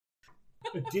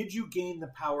Did you gain the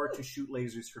power to shoot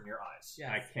lasers from your eyes? Yes.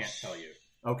 I can't tell you.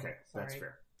 Okay, that's Sorry.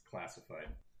 fair. Classified.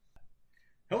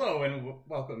 Hello and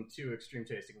welcome to Extreme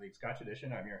Tasting League Scotch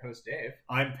Edition. I'm your host, Dave.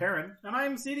 I'm Perrin. And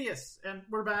I'm Cedius, and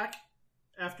we're back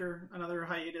after another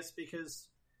hiatus because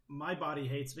my body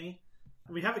hates me.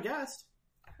 We have a guest.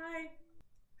 Hi.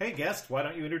 Hey, guest, why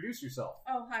don't you introduce yourself?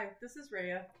 Oh, hi. This is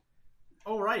Rhea.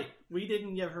 Oh, right. We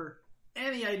didn't give her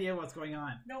any idea what's going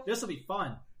on. Nope. This will be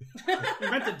fun. We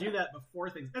meant to do that before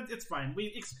things. It's fine.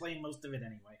 We explain most of it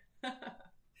anyway.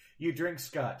 You drink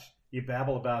scotch. You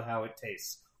babble about how it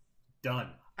tastes.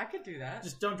 Done. I could do that.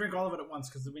 Just don't drink all of it at once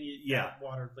because we need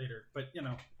water later. But, you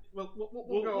know, we'll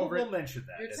go over We'll it. mention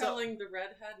that. You're telling the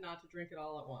redhead not to drink it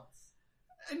all at once.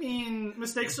 I mean,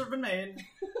 mistakes have been made.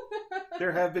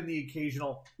 There have been the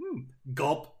occasional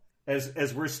gulp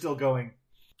as we're still going.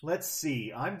 Let's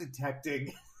see. I'm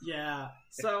detecting. Yeah.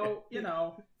 So, you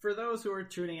know, for those who are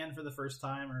tuning in for the first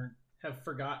time or have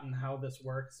forgotten how this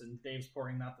works, and Dave's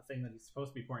pouring not the thing that he's supposed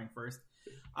to be pouring first.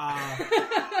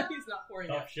 He's not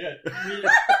pouring Oh, it. shit.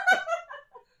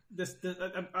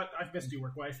 I've missed you,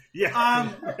 work wife. Yeah.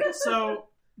 So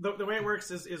the way it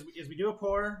works is we do a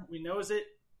pour, we nose it,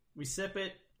 we sip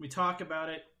it, we talk about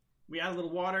it, we add a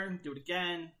little water, do it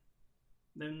again,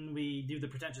 then we do the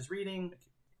pretentious reading,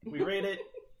 we rate it,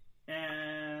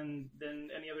 and then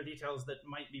any other details that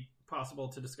might be possible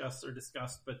to discuss are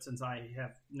discussed. But since I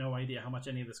have no idea how much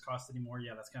any of this costs anymore,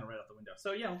 that's kind of right out the window.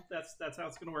 So that's how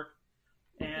it's going to work.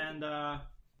 And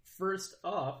first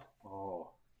up,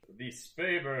 The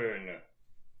Spayburn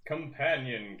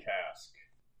Companion Cask.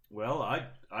 Well,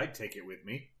 I'd take it with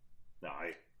me.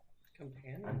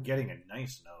 Companion. I'm getting a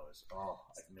nice nose. Oh,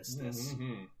 I've missed this.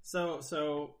 Mm-hmm.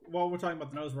 So while we're talking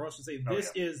about the nose, we're also saying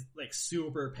this is like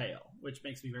super pale, which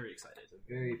makes me very excited. It's a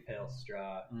very pale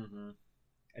straw. Mm-hmm.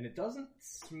 And it doesn't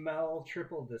smell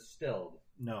triple distilled.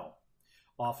 No.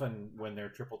 Often when they're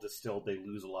triple distilled, they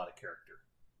lose a lot of character.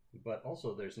 But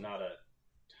also there's not a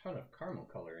ton of caramel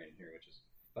color in here, which is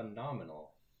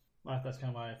phenomenal. Well, that's kind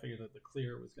of why I figured that the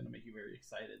clear was going to make you very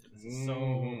excited. This is so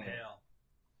pale.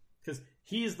 Because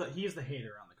he's the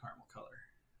hater on the caramel color.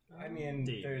 I mean,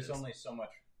 Dave there's is. only so much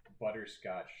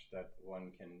butterscotch that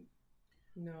one can...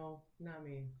 No, not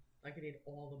me. I could eat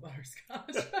all the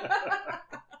butterscotch.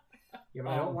 Yeah,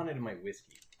 but I don't want it in my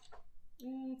whiskey.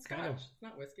 Scotch. kind of- It's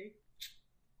not whiskey.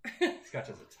 Scotch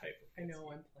is a type of I know,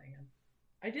 I'm playing.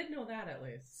 I did know that at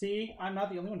least. See, I'm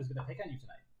not the only one who's going to pick on you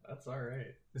tonight. That's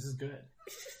alright. This is good.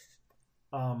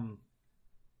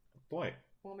 Boy.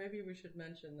 Well, maybe we should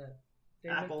mention that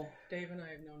Apple. Dave and I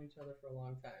have known each other for a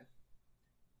long time.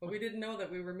 But we didn't know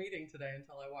that we were meeting today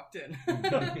until I walked in.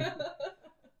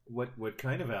 What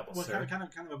kind of apple, Well, sir? kind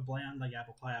of a bland like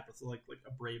apple pie apple, so like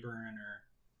a Braeburn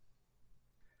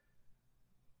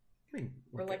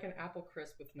Or like an apple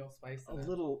crisp with no spice a in it.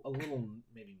 little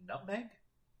maybe nutmeg.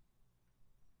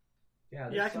 Yeah,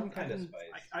 there's yeah, some kind of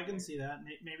spice. I can see that.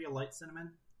 Maybe a light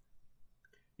cinnamon.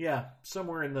 Yeah,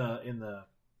 somewhere in the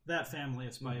That family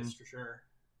of spice for sure.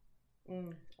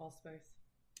 Allspice.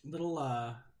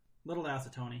 Little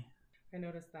acetone. I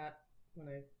noticed that when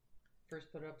I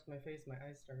first put it up to my face, my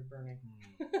eyes started burning.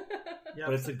 Yeah,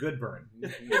 but it's a good burn.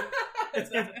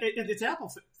 it's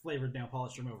apple flavored nail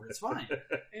polish remover. It's fine.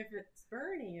 If it's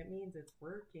burning, it means it's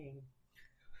working.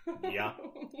 Yeah.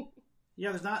 Yeah,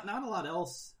 there's not a lot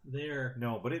else there.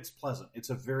 No, but it's pleasant. It's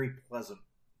a very pleasant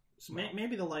smell.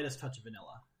 Maybe the lightest touch of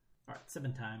vanilla. All right,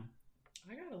 sipping time.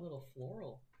 I got a little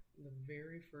floral in the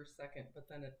very first second, but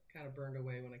then it kind of burned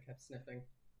away when I kept sniffing.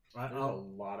 There's a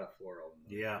lot of floral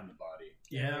in the body.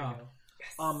 There Yeah. we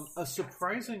go. A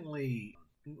surprisingly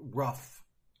rough.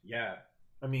 Yeah.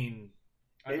 I mean,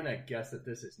 I'm going to guess that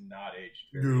this is not aged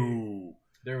very... no.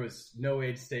 There was no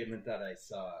age statement that I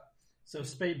saw. So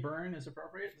spade burn is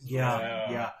appropriate? Yeah.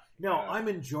 No, Yeah. I'm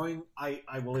enjoying. I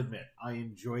will admit, I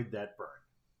enjoyed that burn.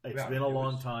 It's Yeah, been a it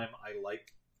long was- time. I like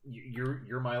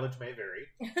your mileage may vary,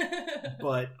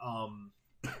 but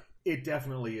it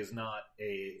definitely is not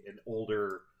an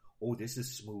older. Oh, this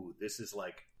is smooth. This is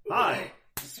like, hi,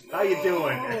 how you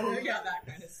doing? Yeah, that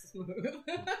kind of smooth.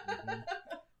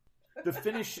 The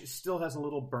finish still has a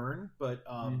little burn, but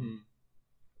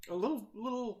a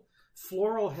little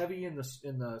floral heavy in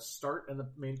the start and the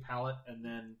main palate, and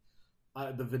then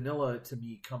the vanilla to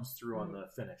me comes through on the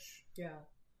finish. Yeah,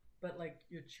 but like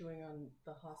you're chewing on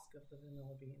the husk of the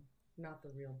vanilla bean, not the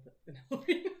real vanilla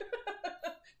bean.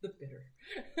 The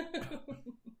bitter.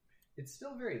 It's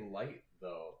still very light,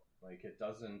 though. Like, it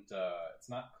doesn't, it's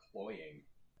not cloying.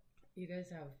 You guys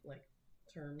have, like,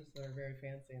 terms that are very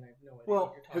fancy, and I have no idea Well,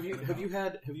 what you're talking about.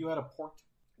 have you had a port?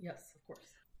 Yes, of course.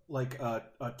 Like a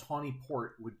tawny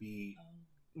port would be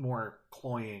more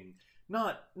cloying.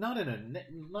 not in a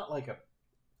not like a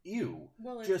ew.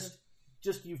 Well, it's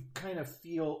Just you kind of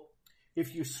feel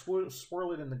if you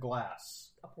swirl it in the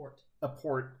glass, a port.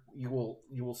 you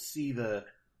will see the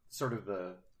sort of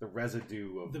the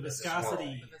residue of The swirl.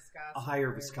 viscosity. A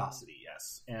higher viscosity,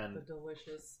 yes, and the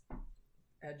delicious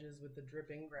edges with the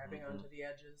dripping grabbing onto the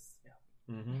edges.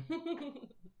 Yeah. mhm.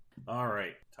 All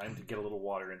right, time to get a little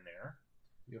water in there.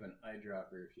 You have an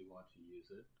eyedropper if you want to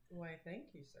use it. Why, thank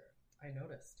you, sir. I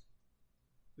noticed.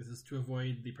 This is to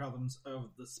avoid the problems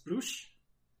of the sploosh.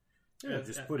 Yeah, As-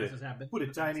 just as put has happened. a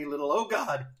tiny little. Oh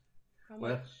God! How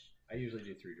Well, much? I usually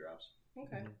do 3 drops.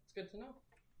 Okay, Mhm. it's good to know.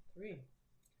 3.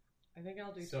 I think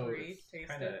I'll do So 3. it's Taste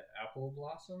kind of it. apple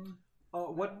blossom.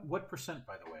 What percent,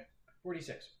 by the way?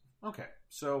 46. Okay,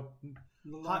 so A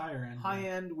little High- higher end. high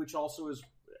end, which also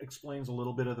explains a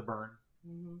little bit of the burn.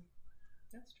 Mm-hmm.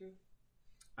 That's true.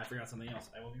 I forgot something else.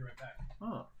 I will be right back.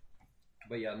 Oh,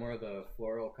 But yeah, more of the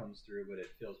floral comes through, but it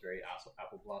feels very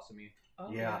apple blossomy.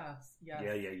 Oh, Yeah. yes.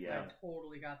 Yeah. I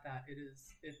totally got that. It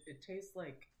is. It tastes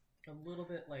like a little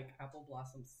bit like apple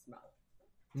blossom smell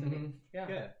to me.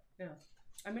 Yeah. Yeah.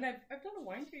 I mean, I've done a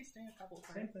wine tasting a couple of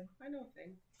times. Same thing. I know a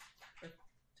thing or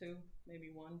 2, maybe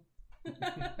 1.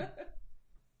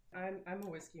 I'm a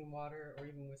whiskey and water or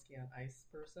even whiskey on ice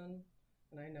person,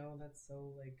 and I know that's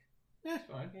so like. It's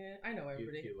fine. Yeah, I know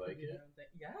everybody. you like can do it? their own thing.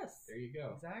 Yes. There you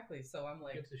go. Exactly. So I'm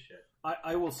like. Gives a shit.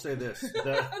 I will say this.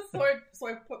 so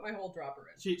I put my whole dropper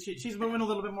in. She's moving a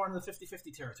little bit more into the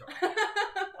 50-50 territory.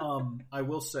 I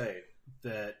will say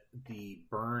that the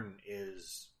burn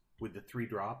is with the 3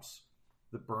 drops.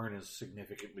 The burn is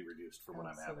significantly reduced from what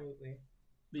I'm having. Absolutely.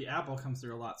 The apple comes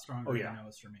through a lot stronger Oh, yeah. than the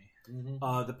nose for me.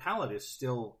 Mm-hmm. The palate is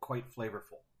still quite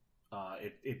flavorful.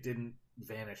 It didn't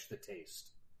vanish the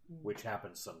taste, which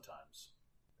happens sometimes.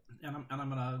 And I'm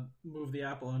gonna move the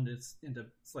apple into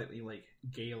slightly like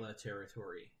gala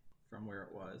territory from where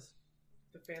it was.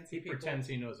 The fancy He people. pretends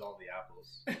he knows all the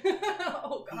apples.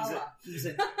 Oh, gala. He's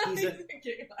a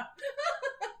Gala.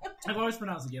 I've always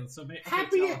pronounced it gala, so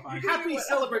happy What-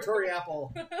 celebratory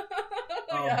apple.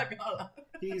 Yeah, gala.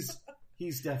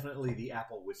 He's definitely the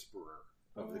apple whisperer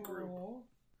of the group. Oh,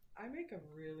 I make a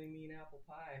really mean apple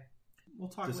pie. We'll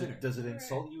talk Does later. it Alright.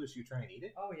 insult you as you try and eat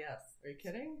it? Oh yes. Are you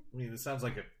kidding? I mean, it sounds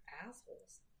like a.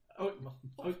 Assholes.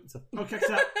 It's a Okay,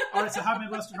 so all right. So how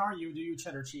Midwestern are you? Do you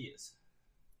cheddar cheese?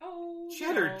 Oh. you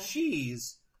cheddar know.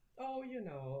 cheese. Oh, you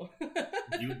know.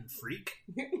 Mutant freak.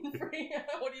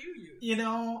 What do you use? You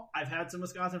know, I've had some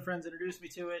Wisconsin friends introduce me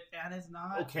to it, and it's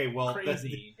not Okay, well,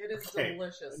 crazy. It is Okay,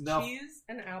 delicious. enough. Cheese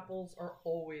and apples are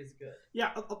always good.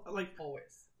 Yeah, like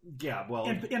Always. yeah, well,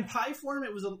 in pie form,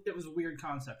 it was a weird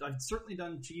concept. I've certainly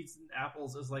done cheese and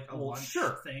apples as like a Well, lunch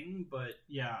sure. thing, but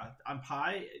yeah, on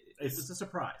pie, it was a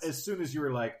surprise. as soon as you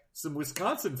were like some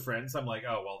Wisconsin friends, I'm like,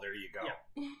 oh well, there you go.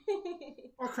 Yeah.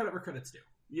 Or credit where credit's due.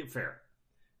 Yeah, fair.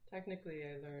 Technically,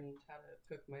 I learned how to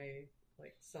cook my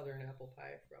southern apple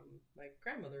pie from my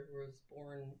grandmother, who was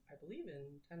born, I believe, in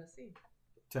Tennessee.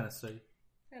 Tennessee.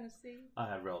 I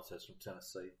had relatives from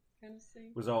Tennessee. Tennessee.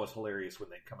 It was always hilarious when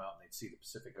they'd come out and they'd see the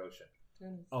Pacific Ocean.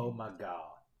 Tennessee. Oh my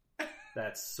god,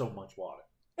 that's so much water.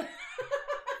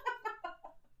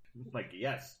 Like,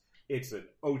 yes, it's an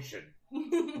ocean.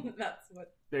 That's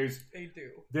what There's they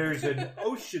do. an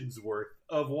ocean's worth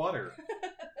of water.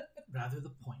 Rather the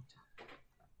point.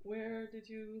 Where did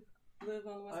you live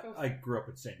on the West Coast? I grew up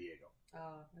in San Diego.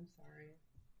 I'm sorry.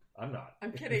 I'm not.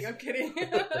 I'm kidding. I'm kidding.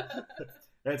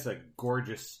 That's a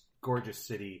gorgeous, gorgeous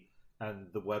city, and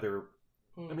the weather.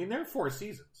 I mean, there are 4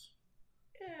 seasons: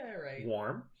 yeah, right.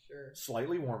 warm, Sure.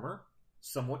 slightly warmer,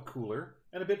 somewhat cooler,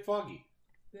 and a bit foggy.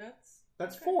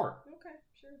 That's okay. 4. Okay,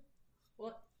 sure.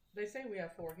 Well, they say we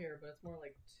have 4 here, but it's more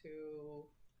like 2.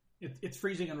 It's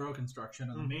freezing and row construction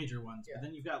on the Mhm. major ones, Yeah. but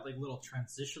then you've got like little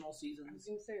transitional I was seasons.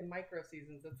 going to say micro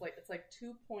seasons. It's like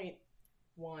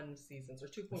 2.1 seasons or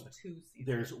 2.2 seasons.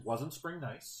 There's wasn't spring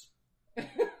nice.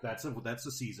 That's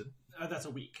a season. That's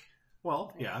a week.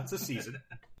 Well, yeah, it's a season,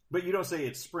 but you don't say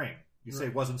it's spring. You say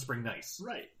Right. wasn't spring nice.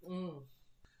 Right. Mm.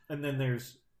 And then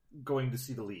there's going to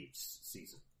see the leaves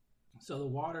season. So the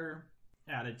water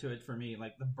added to it for me,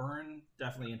 like the burn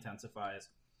definitely intensifies,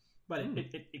 but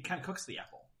it kind of cooks the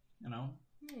apple, you know,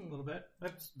 a little bit.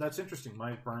 That's interesting.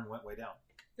 My burn went way down.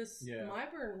 My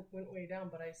burn went way down,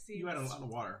 but I see You added a lot of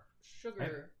water.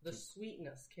 sugar. The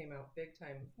sweetness came out big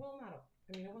time. Well,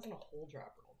 it wasn't a whole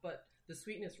drop roll, but the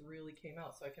sweetness really came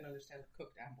out, so I can understand the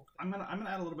cooked apple thing. I'm gonna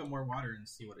add a little bit more water and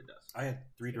see what it does. I had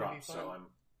 3 It's gonna be drops, so fun. I'm.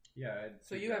 Yeah. I had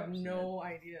So 2 you have drops in no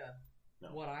idea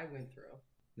No. what I went through.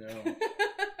 it.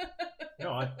 No.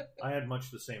 No, I had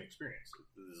much the same experience.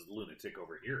 This lunatic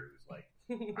over here who's like,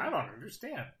 I don't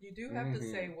understand. You do have to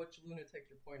say which lunatic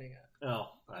you're pointing at. Oh,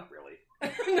 not really.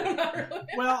 No, not really.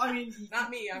 Well, I mean, not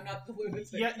me. I'm not the lunatic.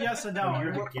 yes and no.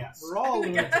 You're the guest. We're all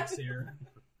lunatics here.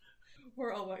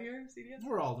 We're all what here, CDS?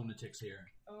 We're all lunatics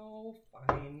here. Oh,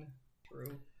 fine.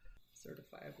 True.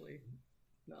 Certifiably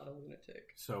not a lunatic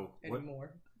So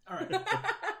anymore. All right. What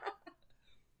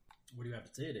do you have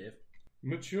to say, Dave?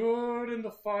 Matured in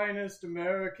the finest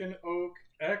American oak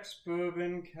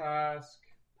ex-bourbon cask,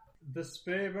 the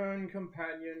Speyburn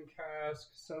Companion cask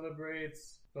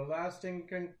celebrates the lasting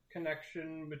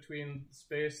connection between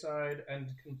Speyside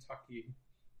and Kentucky.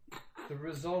 The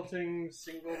resulting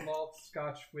single malt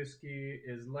Scotch whiskey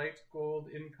is light gold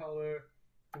in color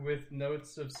with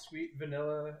notes of sweet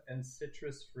vanilla and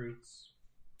citrus fruits.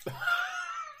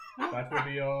 That would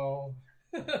be all.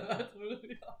 That's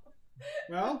really all.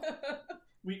 Well,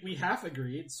 we half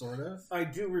agreed, sort of. I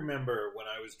do remember when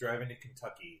I was driving to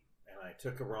Kentucky and I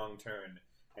took a wrong turn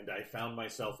and I found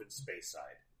myself in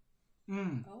Speyside.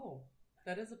 Oh,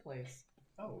 that is a place.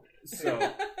 Oh, so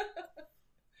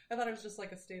I thought it was just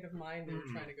like a state of mind they were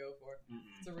trying to go for.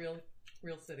 It's a real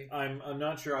city. I'm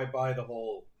not sure I buy the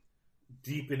whole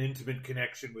deep and intimate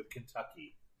connection with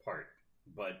Kentucky part,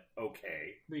 but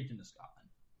okay. Region of Scotland.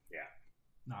 Yeah.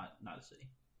 Not a city.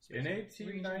 In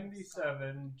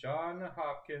 1897, John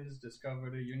Hopkins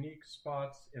discovered a unique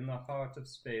spot in the heart of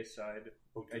Speyside,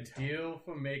 ideal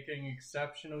for making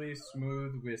exceptionally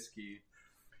smooth whiskey.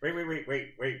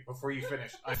 Wait! Before you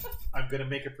finish, I'm going to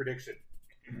make a prediction.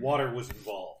 Water was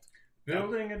involved.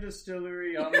 Building a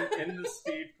distillery in the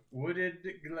steep, wooded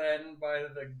glen by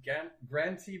the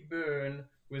Granty Burn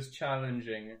was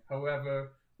challenging.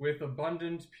 However, with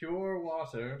abundant pure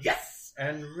water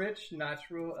and rich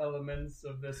natural elements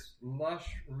of this lush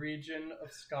region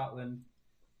of Scotland,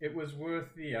 it was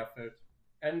worth the effort.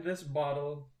 And this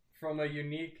bottle, from a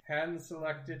unique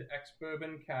hand-selected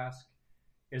ex-bourbon cask,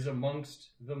 is amongst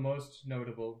the most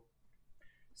notable.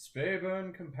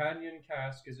 Speyburn Companion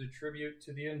Cask is a tribute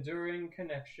to the enduring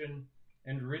connection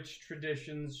and rich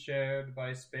traditions shared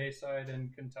by Speyside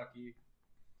and Kentucky.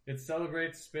 It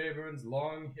celebrates Speyburn's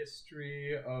long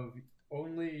history of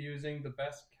only using the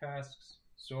best casks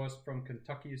sourced from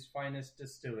Kentucky's finest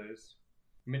distillers.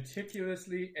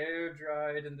 Meticulously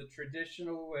air-dried in the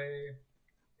traditional way,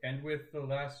 and with the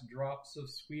last drops of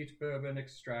sweet bourbon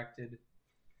extracted,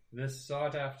 this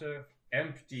sought-after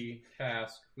empty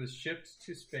cask was shipped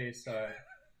to Speyside,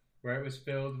 where it was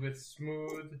filled with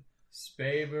smooth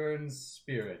Speyburn's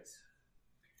spirit.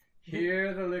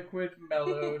 Here the liquid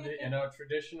mellowed in our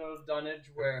traditional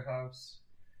dunnage warehouse,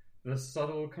 the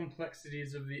subtle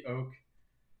complexities of the oak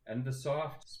and the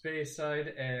soft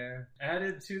Speyside air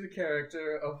added to the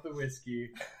character of the whiskey.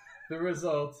 The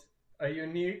result, a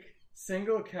unique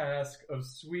single cask of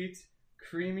sweet,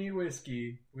 creamy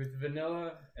whiskey with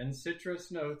vanilla and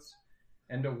citrus notes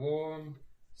and a warm,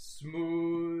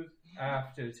 smooth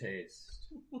aftertaste.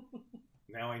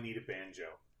 Now I need a banjo.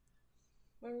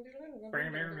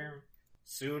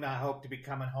 Soon I hope to be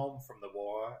coming home from the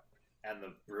war and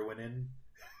the brewing.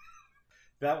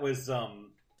 That was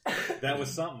something.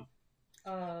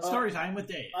 Story time with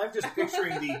Dave. I'm just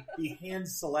picturing the hand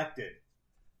selected.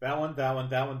 That one, and that one.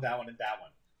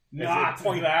 Not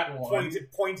that one.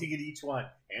 Pointing at each one.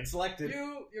 Hand selected.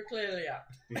 You're clearly out.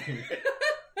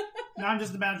 Now I'm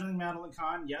just imagining Madeline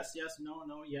Kahn. Yes, no,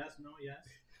 yes, no, yes.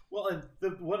 Well, and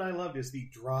what I loved is the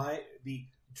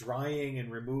drying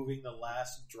and removing the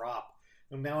last drop.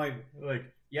 And now I'm like,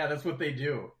 yeah, that's what they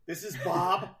do. This is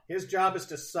Bob. His job is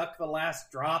to suck the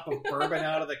last drop of bourbon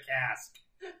out of the cask.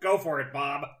 Go for it,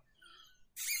 Bob.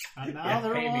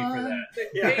 Another pay one. me for that.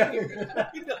 Pay me for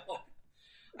that. I know.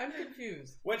 I'm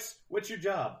confused. What's your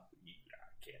job? I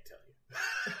can't tell you.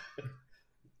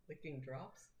 Licking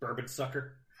drops? Bourbon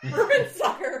sucker. Bourbon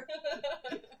sucker!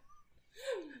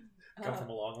 Come from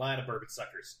a long line of bourbon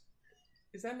suckers.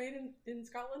 Is that made in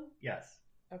Scotland? Yes.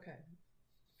 Okay.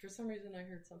 For some reason I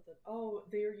heard something. Oh,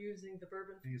 they're using the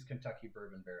bourbon. These Kentucky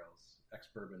bourbon barrels.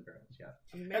 Ex-bourbon barrels, yeah.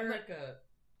 America,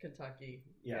 Kentucky.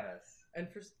 Yes. And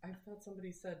I thought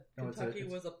somebody said No, Kentucky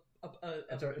was a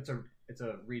It's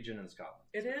a region in Scotland.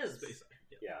 It is.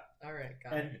 Yeah. All right,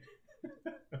 got it.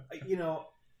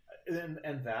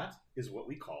 And that is what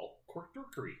we call cork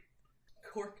dorkery.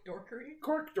 Cork dorkery?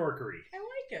 Cork dorkery. I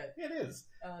like it. It is.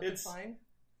 It's Define.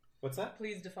 What's that?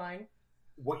 Please define.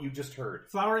 What you just heard.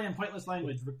 Flowery and pointless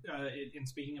language in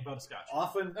speaking about a scotch.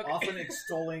 Often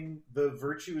extolling the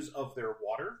virtues of their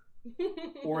water,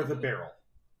 or the barrel,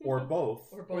 or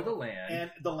both, or the land,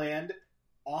 and the land.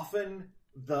 Often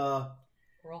the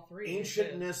or all three.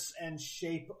 ancientness and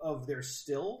shape of their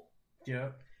still, Yeah.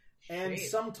 and Shape.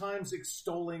 sometimes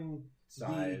extolling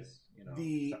Size.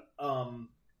 the It's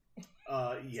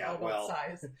all about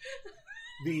size.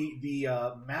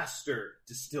 the master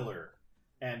distiller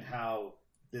and how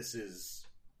this is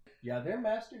Yeah, their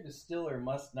master distiller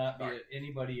must not be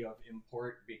anybody of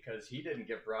import because he didn't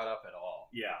get brought up at all.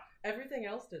 Everything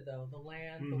else did though. The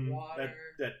land, Mhm. the water.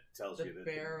 that tells the you that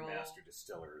barrel. the master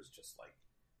distiller is just like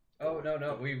Oh,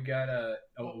 no. We've got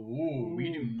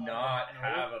we do not no.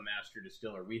 have a master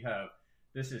distiller.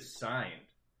 This is signed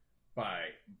by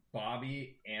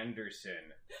Bobby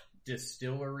Anderson,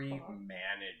 distillery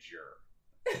manager.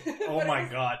 oh my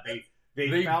god,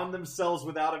 they found themselves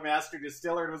without a master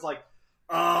distiller and it was like,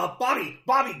 Bobby,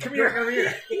 come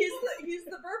here. He's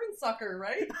the bourbon sucker,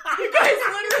 right? You guys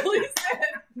literally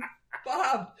said,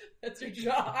 Bob, that's your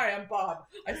job. Hi, I'm Bob.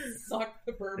 I suck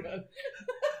the bourbon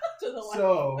to the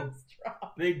last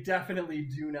drop. They definitely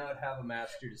do not have a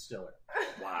master distiller.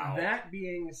 Wow. That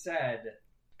being said,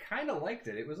 kind of liked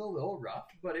it. It was a little rough,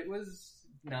 but it was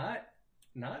not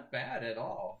bad at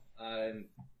all.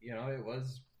 It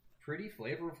was pretty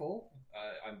flavorful.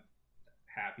 I'm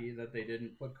happy that they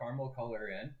didn't put caramel color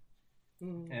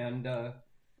in, and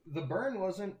the burn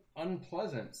wasn't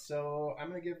unpleasant. So I'm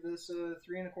going to give this a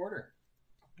 3 1/4.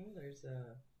 Oh,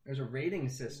 There's a rating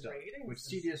system, Rating which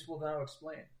system. Cedius will now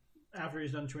explain. After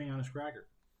he's done chewing on his cracker.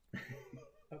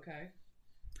 Okay.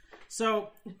 So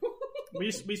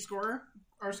we score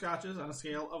our scotches on a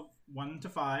scale of 1 to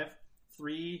 5,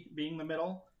 3 being the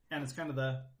middle, and it's kind of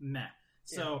the meh.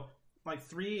 So like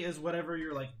 3 is whatever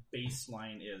your like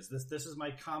baseline is. This is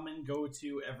my common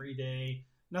go-to everyday.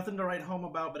 Nothing to write home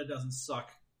about, but it doesn't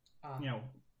suck. Neutral.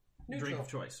 Drink of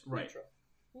choice, right? Neutral.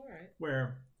 All right.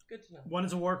 Where Good to know. 1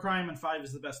 is a war crime and 5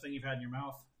 is the best thing you've had in your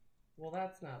mouth. Well,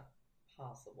 that's not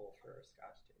possible for a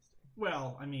scotch tasting.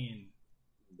 Well, I mean,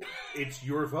 It's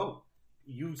your vote.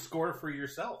 You score for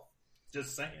yourself.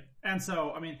 Just saying. and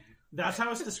so I mean that's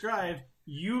how it's described.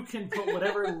 You can put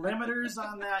whatever limiters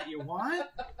on that you want.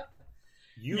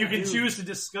 You can choose to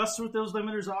discuss what those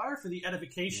limiters are for the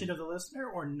edification of the listener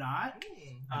or not.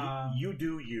 You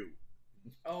do you.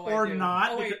 Oh, Or I do.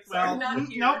 not. Oh, wait, because- sorry, well, not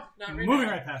here. nope. Not right Moving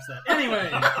now. right past that. Anyway,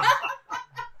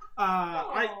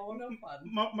 Oh, no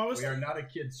fun. most We are not a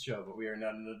kids show, but we are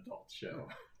not an adult show.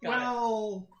 Got it.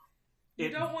 well, You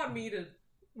don't want me to.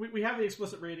 we have the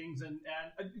explicit ratings and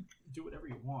do whatever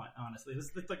you want. Honestly, this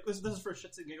is for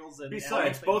shits and giggles. And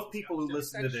Besides, and both people who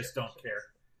just- listen to this don't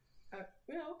care.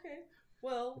 Yeah, okay.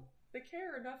 Well, they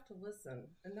care enough to listen,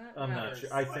 and that I'm not matters.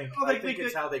 sure. I think Well,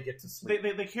 it's how they get to sleep.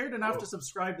 They cared enough to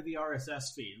subscribe to the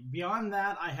RSS feed. Beyond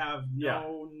that, I have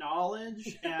no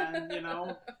knowledge, and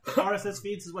RSS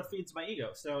feeds is what feeds my ego,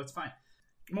 so it's fine.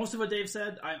 Most of what Dave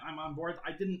said, I'm on board.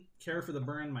 I didn't care for the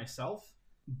burn myself,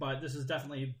 but this is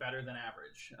definitely better than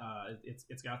average.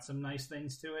 It's got some nice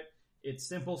things to it. It's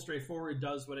simple, straightforward,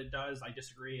 does what it does. I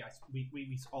disagree.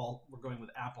 We all were going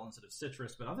with apple instead of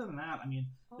citrus, but other than that, I mean,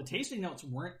 the tasting notes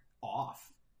weren't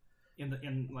off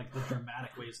in like the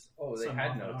dramatic ways. Oh, they some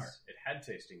had often notes. are. It had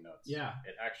tasting notes. Yeah.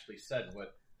 It actually said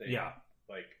what they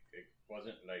like. It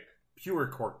wasn't like Pure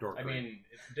cork door. I mean,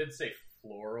 it did say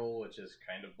floral, which is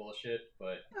kind of bullshit,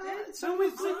 but So we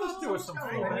do some Oh,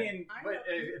 floral. I mean, but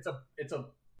it's a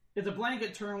It's a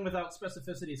blanket term without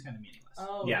specificity is kind of meaningless.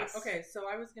 Oh, Yes. okay. So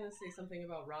I was gonna say something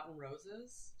about rotten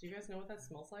roses. Do you guys know what that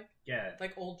smells like? yeah,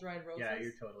 Like old dried roses. yeah.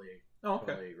 You're totally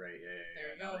totally right. Yeah.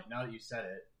 There you Now go. now that you said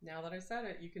it, Now that I said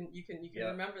it, you can Yeah.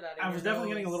 remember that. In I your was definitely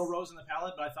nose. getting a little rose in the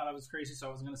palate, but I thought I was crazy, so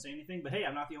I wasn't going to say anything. But hey,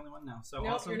 I'm not the only one now. So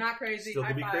Nope, awesome. you're not crazy. Still High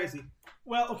could be five. crazy.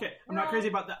 Well, okay, I'm not No. crazy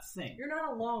about that thing. You're not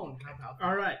alone. How about that?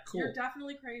 All right, cool. You're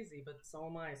definitely crazy, but so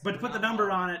am I. So But to we're put the not number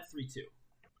alone. on it, 3-2.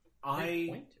 Good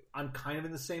point to. I'm kind of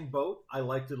in the same boat. I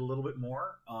liked it a little bit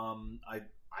more. I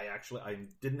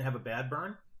didn't have a bad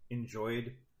burn.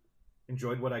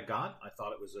 Enjoyed what I got. I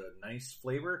thought it was a nice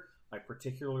flavor. I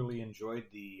particularly enjoyed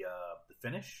the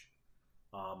finish,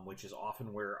 which is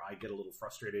often where I get a little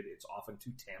frustrated. It's often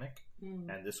too tannic,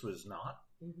 and this was not.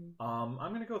 Mm-hmm. I'm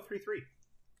going to go 3-3.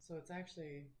 So it's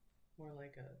actually more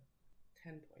like a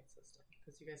 10-point system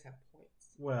because you guys have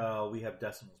points Well, we have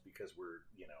decimals because we're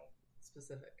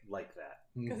specific. like that.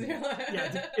 'Cause you're like-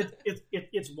 Yeah,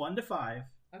 it's 1 to 5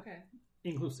 okay,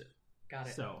 inclusive. got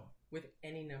it. So With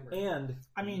any number. And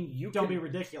I mean, you don't can- be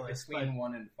ridiculous. But between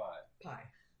 1 and 5. pie.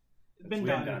 it's been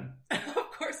It's done,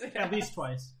 Of course it has. at least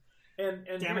twice. and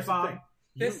Damn here's it, the Bob. thing.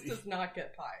 This You- does not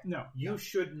get pie. No, You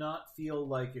should not feel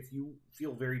like if you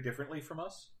feel very differently from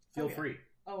us, feel Oh, yeah. free.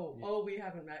 Oh, we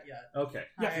haven't met yet. Okay.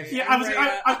 Yeah, Hi, yeah, I'm I was-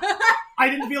 Rhea. I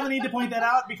didn't feel the need to point that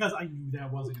out because I knew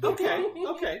that wasn't going to Okay.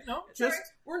 Okay. No, It's just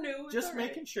all right. We're new. It's just all right.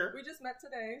 making sure. We just met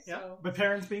today, Yeah. so But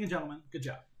parents being a gentleman, good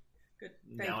job. Good.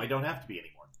 Now I don't have to be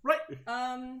anymore. Right.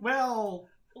 Well,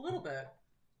 a little bit.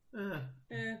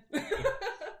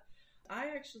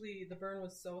 The burn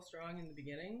was so strong in the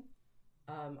beginning.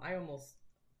 I almost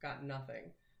got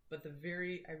nothing. But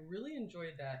I really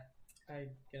enjoyed that. I'm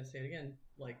gonna say it again,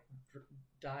 like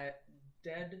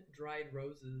dead dried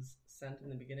roses scent in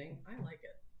the beginning. I like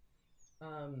it.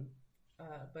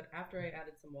 But after I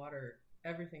added some water,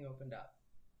 everything opened up.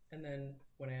 And then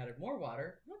when I added more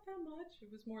water, not that much, it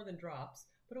was more than drops,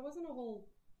 but it wasn't a whole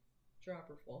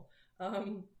dropper full.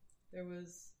 There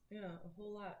was a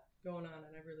whole lot going on,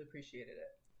 and I really appreciated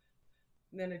it.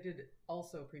 And then I did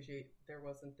also appreciate there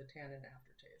wasn't the tannin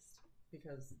aftertaste,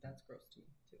 because that's gross to me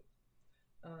too.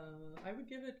 I would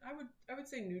give it. I would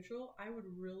say neutral. I would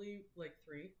really like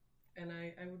 3, and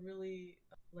I would really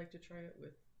like to try it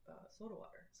with soda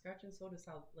water. Scotch and soda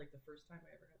sound like the first time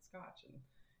I ever had scotch, and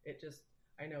it just.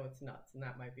 I know it's nuts, and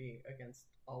that might be against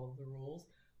all of the rules,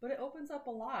 but it opens up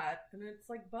a lot, and it's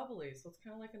like bubbly, so it's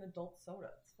kind of like an adult soda.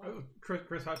 It's fun.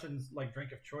 Chris Hutchins'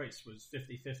 drink of choice was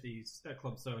 50/50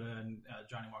 club soda and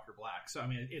Johnny Walker Black. So I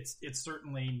mean, it's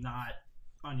certainly not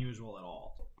unusual at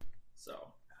all.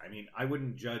 So I mean, I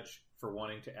wouldn't judge for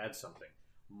wanting to add something.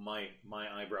 My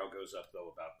eyebrow goes up though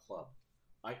about club.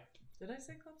 Did I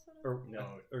say club soda?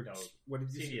 No. What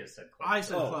did you Cedia say? said club. I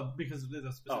said club because there's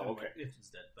a specific okay. if it's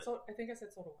dead. But So I think I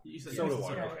said soda water. You said soda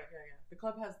water. water. Yeah, Okay. yeah. The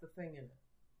club has the thing in it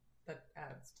that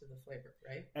adds to the flavor,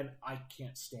 right? And I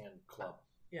can't stand club.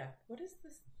 Yeah. What is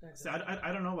this? See,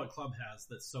 I don't know what club has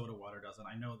that soda water doesn't.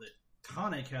 I know that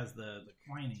tonic has the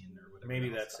quinine or whatever. Maybe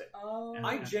else. that's it. Oh, And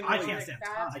I generally- can't stand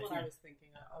that's tonic. what I was thinking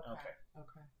of.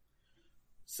 Okay.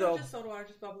 So just soda water,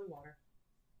 just bubbly water.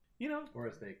 Or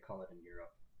as they call it in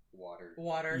Europe, water.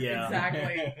 Water, Yeah.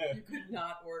 exactly. You could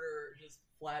not order just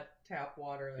flat tap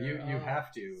water there. You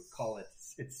have to call it.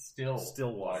 It's still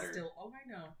water. Still, I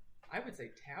know. I would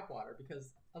say tap water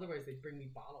because otherwise they bring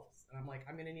me bottles, and I'm like,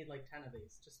 I'm gonna need like 10 of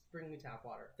these. Just bring me tap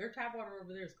water. Their tap water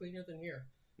over there is cleaner than here.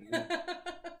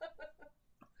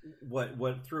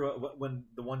 when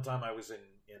the one time I was in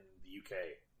the UK,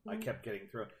 I kept getting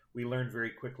thrown. We learned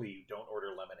very quickly you don't order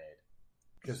lemonade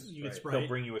because You get they'll Sprite.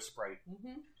 bring you a Sprite,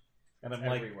 and I'm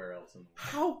like, Everywhere else in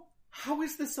the world. how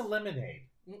is this a lemonade?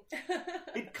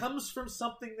 It comes from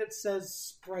something that says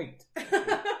Sprite. It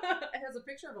has a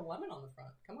picture of a lemon on the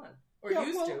front. Come on, or Yeah,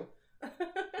 used to.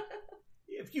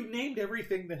 If you named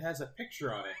everything that has a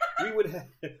picture on it, we would have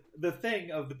the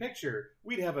thing of the picture.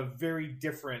 We'd have a very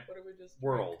different What do we just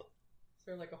world. drink? Is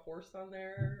there like a horse on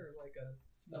there, or like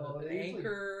No, an they usually- anchor,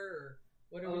 or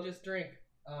what do we just drink?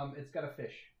 It's got a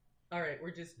fish. All right,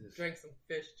 we just drank some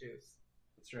fish juice.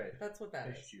 That's right. That's what that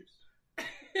Fish is. juice.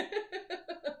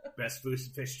 Best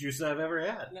fish juice I've ever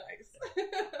had. Nice.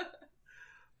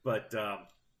 But the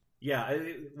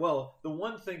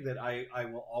one thing that I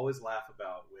will always laugh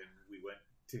about when we went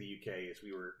to the UK is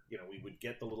we would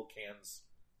get the little cans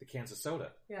of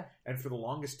soda. Yeah. And for the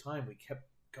longest time we kept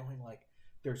going like,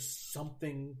 there's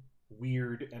something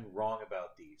weird and wrong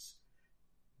about these.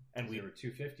 And They were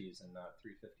 250s and not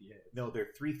 358s. no, they're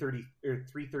 330 or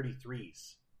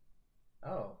 333s.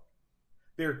 Oh.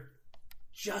 They're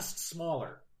just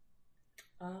smaller.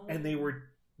 Oh. And they were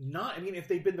not, I mean, if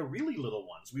they'd been the really little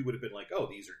ones, we would have been like, oh,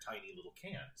 these are tiny little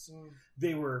cans.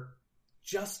 They were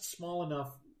just small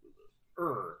enough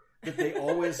that they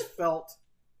always felt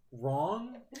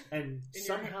wrong and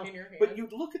somehow. in your hand. But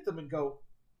you'd look at them and go,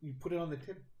 you put it on the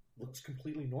tip, looks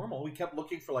completely normal. We kept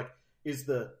looking for like, is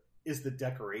the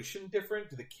decoration different?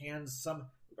 Do the cans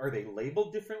are they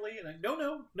labeled differently? And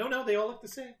no, they all look the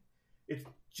same.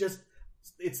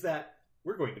 It's that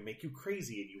we're going to make you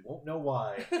crazy and you won't know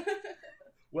why.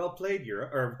 Well played,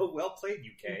 Europe, or well played,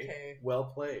 UK. UK. Well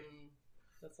played.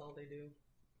 That's all they do.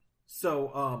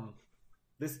 So,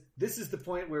 this is the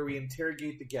point where we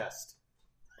interrogate the guest.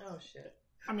 Oh shit!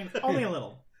 I mean, only a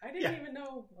little. I didn't even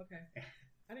know. Okay,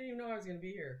 I didn't even know I was going to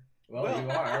be here. Well, you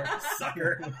are.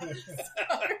 Sucker.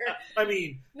 I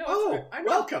mean, No, I'm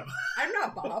welcome. I'm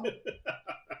not Bob.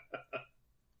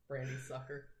 Brandy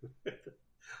sucker.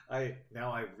 I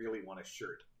really want a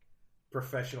shirt.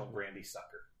 Professional brandy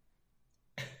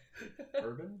sucker.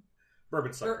 Bourbon?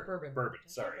 Bourbon sucker. Bourbon.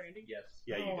 Sorry. Brandy? Yes.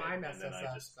 Yeah, you did. I And messed then us I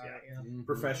up. just Sorry. yeah. Yeah.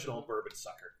 Professional bourbon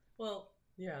sucker. Well,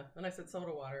 yeah. And I said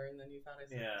soda water, and then you thought I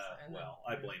said Yeah. and Well,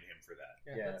 I blame him for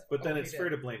that. Yeah. that's But then all it's we fair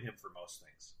did. to blame him for most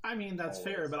things. I mean, that's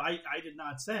Always. fair, but I did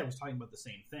not say I was talking about the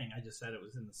same thing. I just said it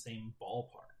was in the same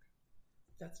ballpark.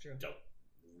 That's true. Don't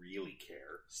really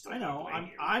care. Still I know. don't blame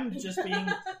you. I'm just being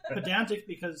pedantic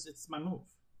because it's my move.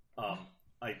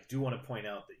 I do want to point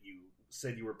out that you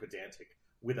said you were pedantic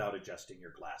without adjusting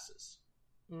your glasses.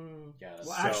 Mm. Yes.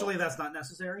 Well, So- actually, that's not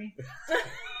necessary.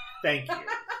 Thank you.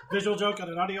 Visual joke on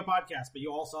an audio podcast, but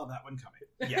you all saw that one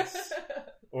coming. Yes,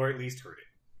 or at least heard it.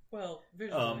 Well,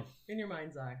 visually, in your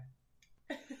mind's eye.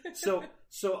 So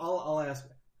I'll ask,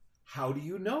 how do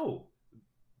you know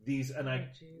these? And I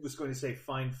was going to say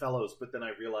fine fellows, but then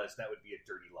I realized that would be a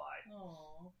dirty lie.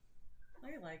 Oh,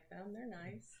 I like them. They're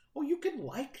nice. Oh, you can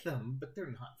like them, but they're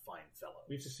not fine fellows.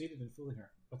 We've succeeded in fooling her.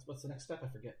 What's the next step? I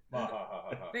forget.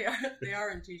 They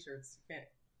are in t-shirts. You can't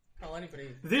call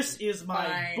anybody. This is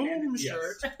my fine. boom Yes.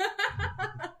 shirt.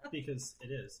 Because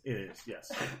it is. It is,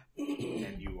 yes.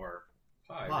 And you are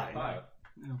Pie.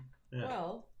 Yeah.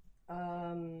 Well,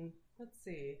 let's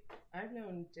see. I've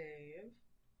known Dave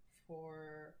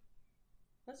for,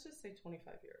 let's just say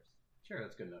 25 years. Sure,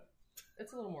 that's good enough.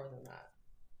 It's a little more than that.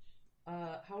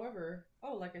 However,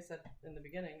 like I said in the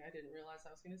beginning, I didn't realize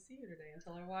I was going to see you today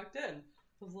until I walked in.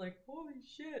 I was like, holy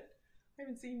shit. I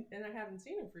haven't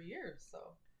seen him for years, so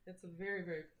it's a very,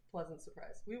 very pleasant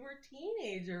surprise. We were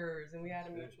teenagers, and we had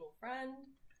a mutual friend,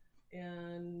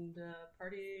 and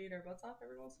partied our butts off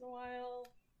every once in a while.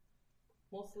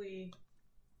 Mostly,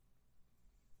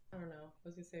 I don't know, I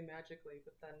was going to say magically,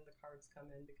 but then the cards come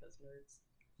in because nerds.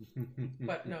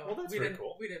 But no, Well, that's we very didn't.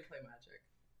 cool. We didn't play Magic.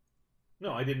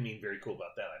 No, I didn't mean very cool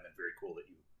about that. I meant very cool that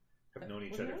you have known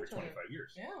each We've other known for each other. 25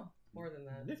 years. Yeah, more than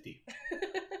that. Nifty.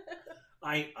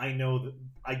 I know that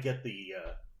I get the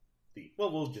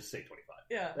well, we'll just say 25.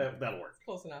 Yeah, That'll work.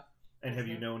 close enough. And have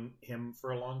you known him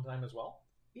for a long time as well?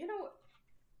 You know,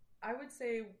 I would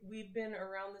say we've been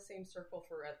around the same circle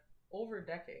for over a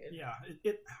decade. Yeah,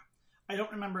 I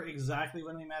don't remember exactly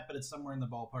when we met, but it's somewhere in the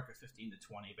ballpark of 15 to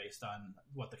 20 based on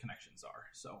what the connections are.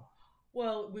 So,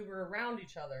 well, we were around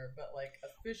each other, but like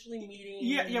officially meeting.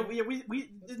 Yeah, we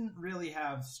didn't really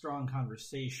have strong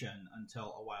conversation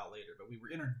until a while later, but we were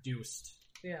introduced.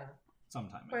 Yeah,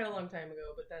 sometime quite a long time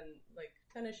ago. But then, like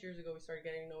 10ish years ago, we started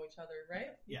getting to know each other,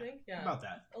 right? You think? Yeah, about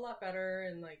that. A lot better,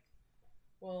 and like,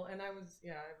 well, and I was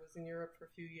in Europe for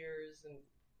a few years, and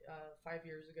 5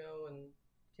 years ago, and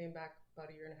came back about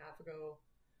a year and a half ago,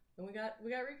 and we got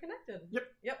reconnected.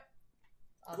 Yep.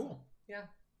 Awesome. Cool. Yeah,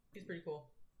 he's pretty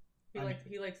cool. He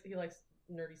likes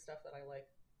nerdy stuff that I like.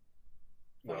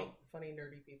 Funny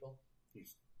nerdy people.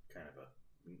 He's kind of a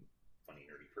funny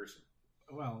nerdy person.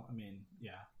 Well, I mean,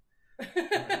 yeah.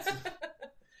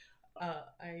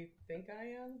 I think I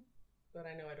am, but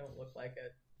I know I don't look like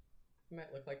it. I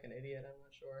might look like an idiot. I'm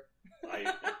not sure.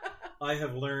 I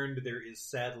have learned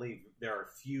there are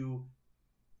few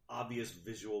obvious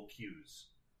visual cues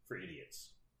for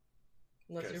idiots.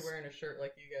 Unless you're wearing a shirt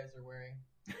like you guys are wearing.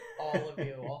 All of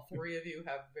you, all three of you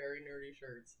have very nerdy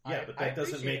shirts. Yeah, but that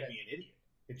doesn't make me an idiot.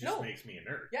 It just makes me a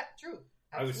nerd. Yeah, true.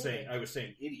 Absolutely. I was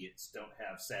saying idiots don't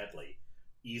have, sadly,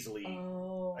 easily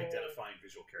identifying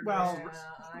visual Well,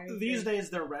 characteristics. these days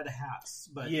they're red hats,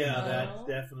 but yeah, that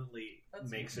definitely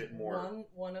makes it more.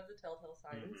 One of the telltale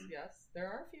signs. Mhm. Yes, there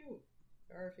are a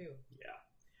few. Yeah.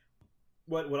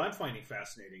 What I'm finding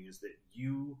fascinating is that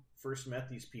you first met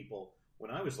these people when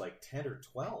I was like 10 or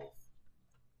 12.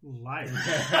 Liar.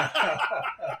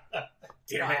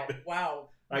 Damn it. Wow.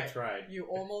 I tried. You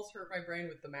almost hurt my brain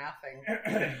with the mathing.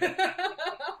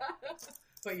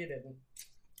 But you didn't.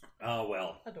 Oh,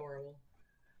 well. Adorable.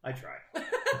 I tried.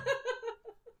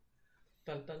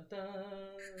 Dun dun dun.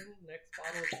 Next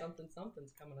bottle of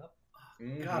something's coming up.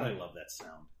 God, I love that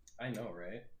sound. I know,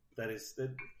 right? That is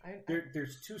the.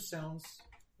 There's two sounds.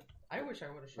 I wish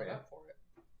I would have shut up for it.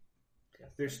 Yes.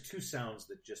 There's two sounds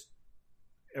that just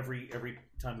every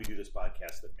time we do this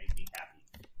podcast that make me happy,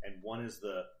 and one is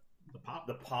the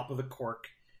pop of the cork,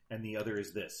 and the other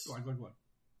is this. Glug, glug, glug.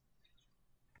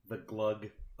 The glug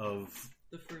of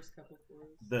the first couple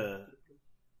pours.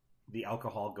 The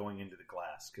alcohol going into the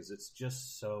glass, because it's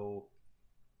just so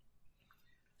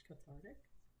cathartic,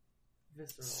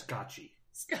 visceral, scotchy.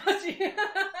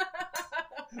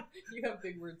 You have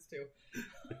big words too.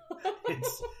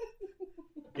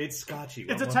 It's scotchy.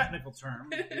 It's a technical term.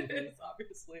 It is,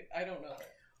 obviously. I don't know.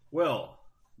 Well,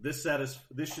 this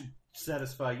should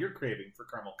satisfy your craving for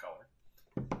caramel color.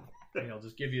 I'll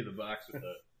just give you the box with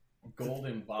the gold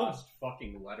embossed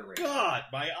fucking lettering. God,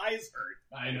 my eyes hurt.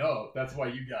 I know. That's why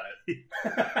you got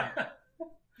it.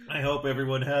 I hope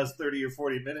everyone has 30 or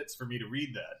 40 minutes for me to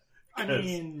read that. I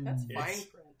mean, that's fine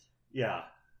print. Yeah.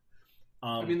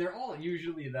 I mean, they're all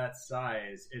usually that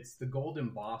size. It's the gold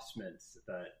embossments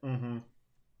that,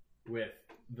 with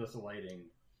this lighting.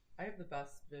 I have the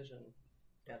best vision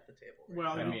at the table.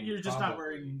 Right well, now. You're just not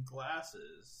wearing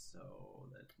glasses, so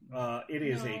that. It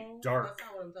is a dark. That's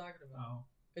not what I'm talking about. Oh.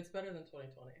 It's better than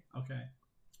 2020. Okay.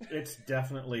 It's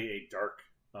definitely a dark.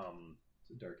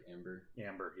 It's a dark amber.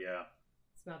 Amber, yeah.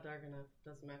 It's not dark enough. It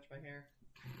doesn't match my hair.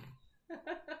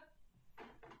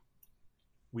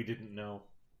 We didn't know.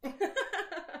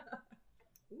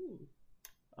 Ooh.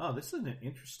 Oh, this is an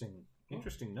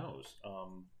interesting nose.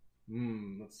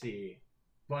 Let's see.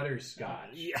 Butterscotch.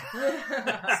 Yeah.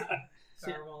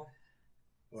 Caramel.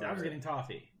 See, I was getting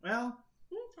toffee. Well,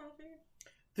 Toffee.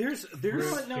 There's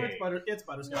no, it's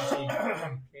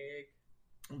butterscotchy. Cake.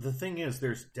 The thing is,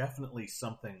 there's definitely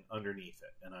something underneath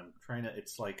it, and I'm trying to.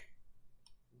 It's like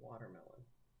Watermelon.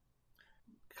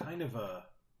 kind of a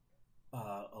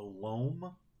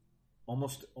loam,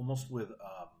 almost with.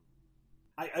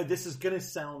 This is gonna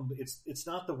sound. It's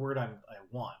not the word I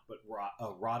want, but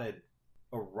a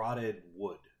rotted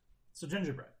wood. So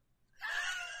gingerbread.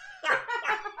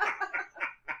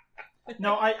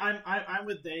 No, I'm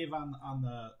with Dave on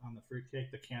the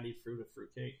fruitcake, the candied fruit of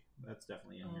fruitcake. That's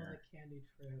definitely in here. The candied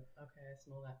fruit. Okay, I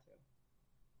smell that too.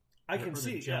 I can Or the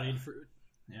see jellied fruit.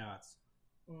 Yeah, it's.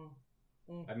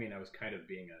 I mean, I was kind of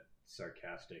being a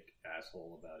sarcastic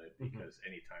asshole about it because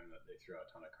anytime that they throw a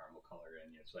ton of caramel color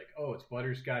in, it's like, oh, it's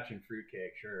butterscotch and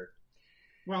fruitcake, sure.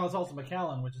 Well, it's also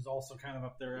Macallan, which is also kind of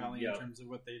up their alley Yep. in terms of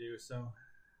what they do. So,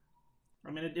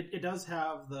 I mean, it does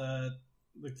have the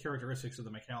characteristics of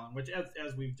the Macallan, which,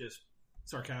 as we've just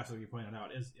sarcastically pointed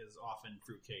out, is often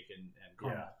fruitcake and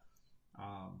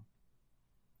caramel.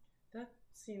 That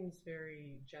seems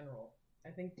very general.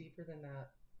 I think deeper than that,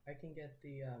 I can get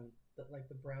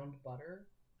the browned butter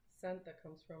scent that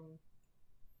comes from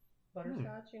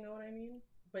butterscotch. You know what I mean?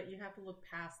 But you have to look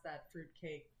past that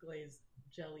fruitcake glazed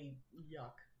jelly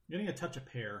yuck. You're getting a touch of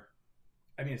pear.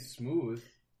 I mean, it's smooth.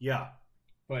 Yeah,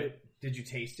 But did you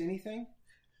taste anything?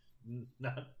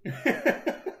 not.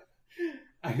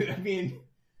 I mean,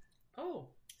 Oh,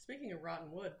 speaking of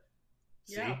rotten wood,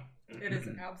 See? yeah, it is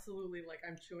absolutely like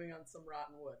I'm chewing on some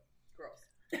rotten wood. Gross.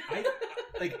 I don't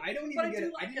But I even do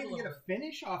get. like I it didn't a even get a little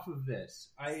finish off of this.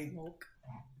 Smoke.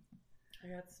 I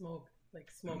got smoke, like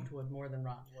smoked wood more than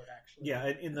rotten wood, actually. Yeah,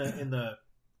 and in the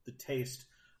taste,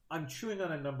 I'm chewing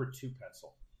on a number 2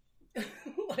 pencil.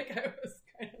 Like I was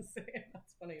kind of saying,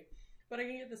 that's funny. But I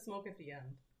can get the smoke at the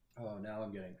end. Oh, now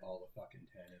I'm getting all the fucking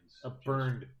tannins. A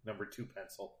burned number 2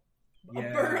 pencil.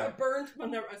 Yeah. A burnt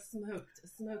one, a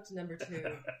smoked number 2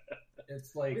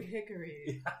 It's like with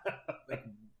hickory. like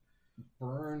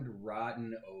burned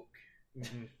rotten oak.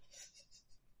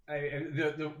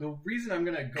 The reason I'm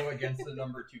gonna go against the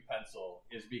number 2 pencil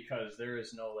is because there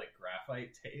is no like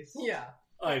graphite taste. Yeah.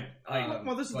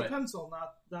 Well, this is the but- pencil,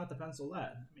 not the pencil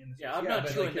lead. I mean, this Yeah, is- I'm not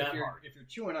but, chewing like, that if you're, hard. If you're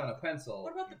chewing on a pencil,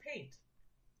 What about the paint?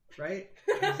 right?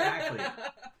 Exactly.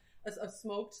 A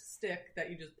smoked stick that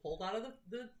you just pulled out of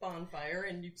the bonfire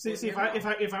and you See, put in if your I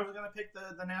mouth. was gonna pick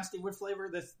the nasty wood flavor,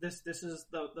 this is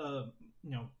the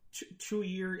 2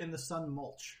 year in the sun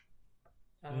mulch.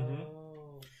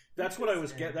 Oh. That's what I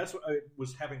was Interesting. That's what I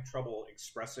was having trouble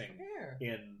expressing Fair.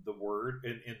 in the word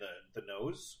in the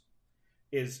nose.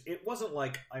 Is it wasn't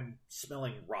like I'm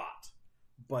smelling rot,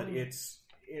 but it's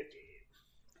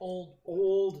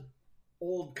old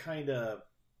kind of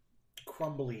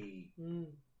crumbly.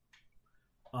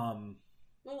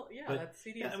 Well, yeah, But- that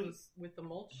CDS yeah, I mean- was with the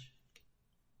mulch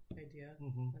idea.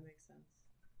 Mhm. That makes sense.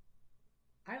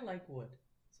 I like wood,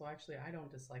 so actually I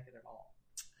don't dislike it at all.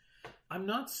 I'm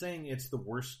not saying it's the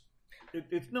worst.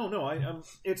 It's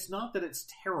not that it's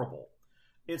terrible.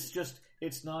 It's just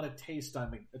it's not a taste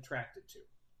I'm attracted to.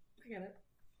 I get it.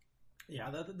 Yeah,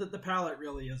 the palette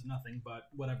really is nothing but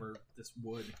whatever this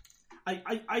wood.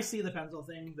 I see the pencil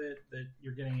thing that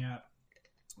you're getting at.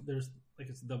 There's like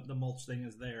it's the mulch thing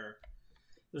is there.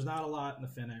 There's not a lot in the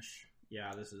finish.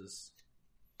 Yeah, this is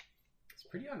It's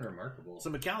pretty unremarkable. So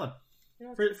Macallan, You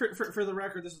know, for the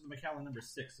record. This is the Macallan number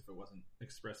 6. If it wasn't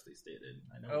expressly stated,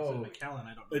 I know it Oh. said Macallan.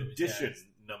 I don't know. edition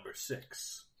number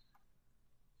 6.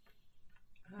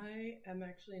 I am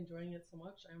actually enjoying it so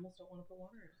much I almost don't want to put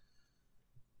water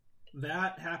in it.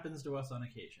 That happens to us on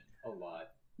occasion. a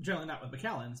lot. Generally not with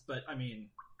Macallans, but I mean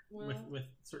Well, with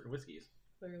certain whiskeys.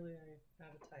 clearly I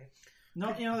have a type.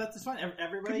 No, that's fine.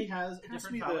 Everybody has a pass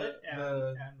different me palate,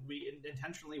 the- and we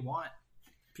intentionally want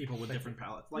people with different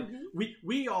palates. Like Mhm.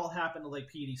 we all happen to like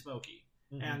peaty smoky,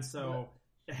 Mm-hmm. and so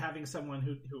having someone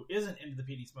who isn't into the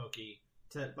peaty smoky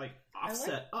to like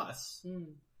offset us.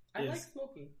 I Is- like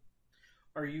smoky.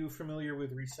 Are you familiar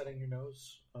with resetting your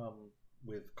nose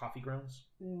with coffee grounds?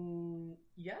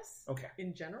 Yes. Okay,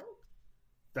 In general.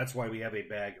 that's why we have a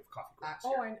bag of coffee grounds.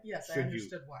 Oh, here. yes, I Should you-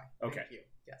 understood why. Okay. Thank you.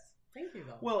 Yes. Thank you,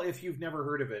 though. Well, if you've never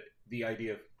heard of it, the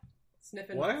idea of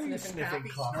Sniffing. why are you sniffing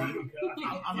coffee?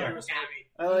 I'm Yeah. not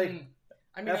I like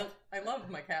I mean, I love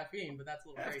my caffeine, but that's a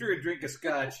little after crazy. a drink of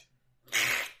scotch.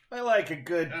 I like a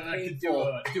good I like to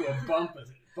painful. do a bump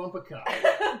a cup.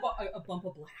 a bump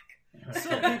of black.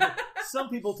 Some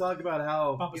people talk about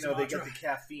how Papa they Sumatra. get the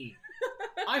caffeine.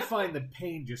 I find the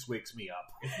pain just wakes me up.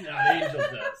 It's not angel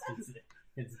dust.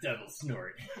 It's devil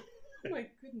snort. Oh my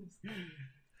goodness.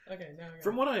 Okay, now I got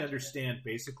From what I understand,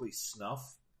 basically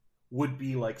snuff would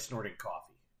be like snorting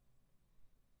coffee.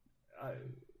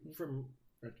 From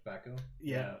For tobacco?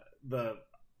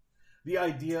 the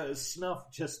idea is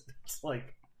snuff just it's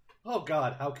like, oh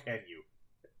God, how can you?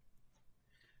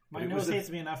 My It nose was a- hates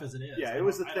me enough as it is. Yeah, I it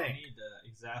was don't- a I don't thing. need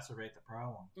to exacerbate the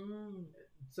problem.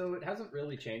 So it hasn't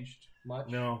really changed much?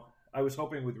 No, I was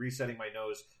hoping with resetting my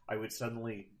nose, I would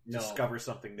suddenly No. discover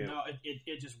something new. No,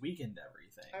 it just weakened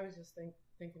everything. I was just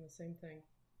thinking the same thing.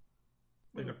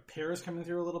 Like the pears coming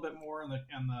through a little bit more, and the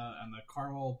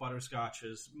caramel butterscotch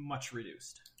is much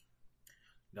reduced.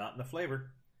 Not in the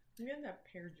flavor. I'm getting that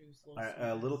pear juice.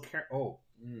 A little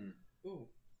Mm. Ooh,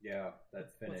 Yeah,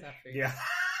 that's what's finished. that face? Yeah.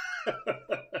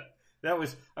 That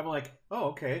was. I'm like, oh,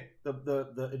 okay.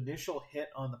 The initial hit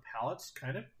on the palate's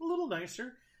kind of a little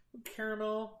nicer,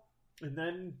 caramel, and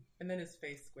then And then his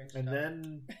face squinched and up.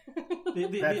 then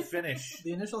The that finish.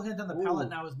 the initial hint on the Ooh. palate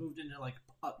now has moved into like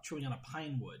chewing on a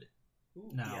pine wood. Ooh.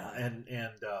 Now, Yeah, and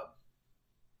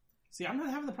see, I'm not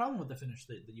having the problem with the finish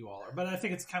that you all are, but I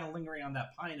think it's kind of lingering on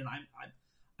that pine, and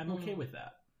I'm okay with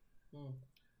that. Mm.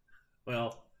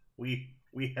 well, we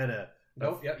had a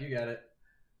Nope, yep, you got it.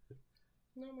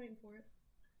 No, I'm waiting for it.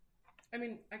 I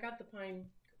mean, I got the pine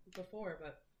before,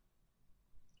 but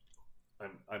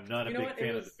I'm not You a know big what? It fan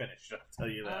of was- the finish. I'll tell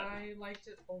you that. I liked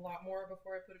it a lot more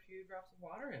before I put a few drops of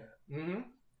water in it. Mm-hmm.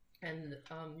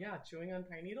 And yeah, chewing on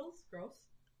pine needles, gross.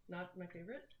 Not my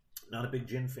favorite. Not a big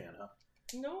gin fan, huh?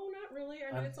 No, not really. I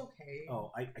mean, I'm- it's okay.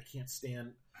 Oh, I can't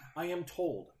stand. I am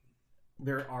told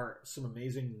there are some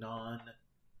amazing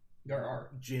There are.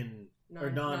 gin or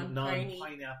non-piney.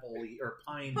 pineapple or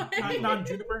pine Non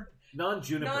juniper. non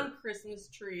juniper. Non-Christmas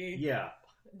tree. Yeah,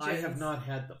 I have gins. not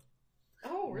had them,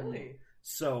 Oh, really?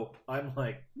 so I'm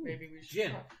like, Maybe we should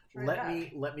gin. try Let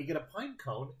that. me get a pine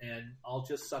cone and I'll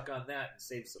just suck on that and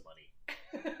save some money.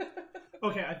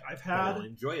 Okay, I've I don't had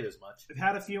enjoy it as much. I've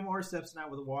had a few more sips now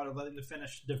with the water, letting the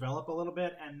finish develop a little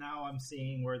bit, and now I'm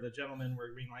seeing where the gentlemen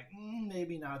were being like,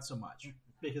 maybe not so much,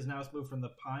 because now it's moved from the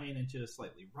pine into a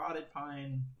slightly rotted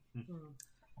pine, Hmm.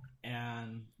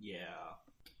 and yeah.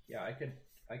 Yeah, I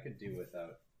could do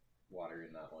without water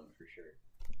in that one for sure.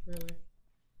 Really?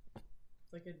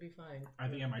 Like it'd be fine. I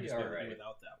think I might just Yeah, be able to alright. do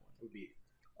without that one. It would be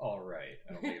alright.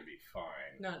 I don't think it'd be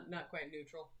fine. Not quite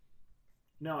neutral.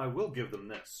 Now I will give them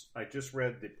this. I just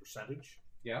read the percentage.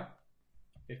 Yeah?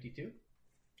 52?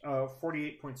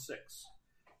 48.6.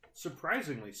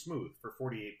 Surprisingly smooth for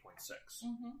 48.6.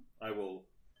 Mm-hmm. I will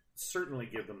certainly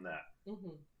give them that.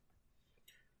 Mm-hmm.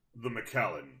 The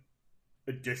Macallan,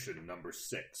 edition number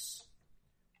 6.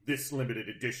 This limited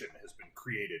edition has been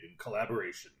created in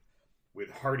collaboration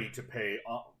with Hardy to pay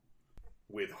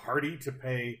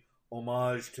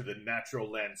homage to the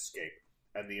natural landscape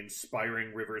and the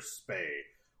inspiring River Spey,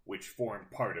 which form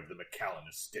part of the Macallan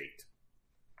estate.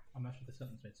 I'm not sure the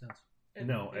sentence made sense.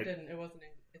 No, it didn't. It wasn't.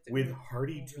 It's a With group.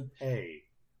 Hardy to pay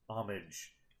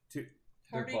homage to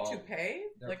Hardy They're to bald. pay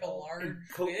They're like a bald. large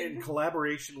in wig.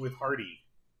 collaboration with Hardy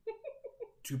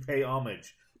to pay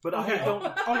homage. But Okay, I don't.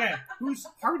 okay, Who's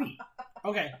Hardy?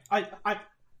 okay.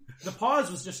 The pause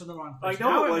was just in the wrong place. I know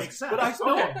Now it was, makes sense. but I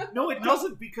Okay. no, it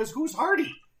doesn't because who's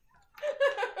Hardy?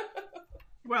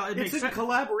 Well, it It's makes in sense.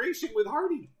 collaboration with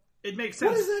Hardy. It makes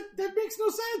What sense. is that? That makes no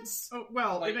sense. Oh,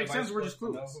 well, Like, it makes am I sense. We're just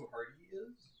supposed to know clueless. who Hardy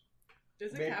is?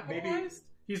 Is it Maybe- capitalized?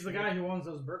 He's the guy who owns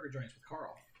those burger joints with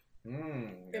Carl.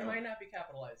 It might not be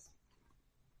capitalized.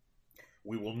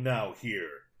 We will now hear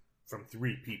from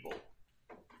 3 people.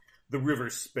 The River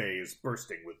Spey is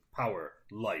bursting with power,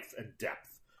 life, and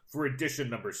depth. For edition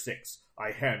number 6,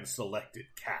 I hand-selected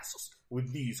casks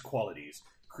with these qualities,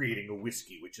 creating a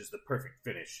whiskey which is the perfect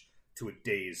finish to a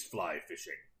day's fly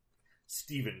fishing.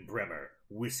 Stephen Bremer,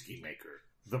 whiskey maker,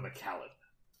 the Macallan.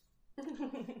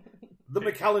 The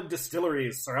Macallan Distillery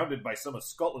is surrounded by some of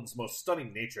Scotland's most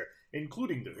stunning nature,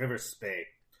 including the River Spey.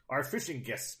 Our fishing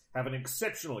guests have an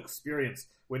exceptional experience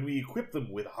when we equip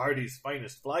them with Hardy's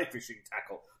finest fly fishing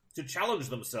tackle to challenge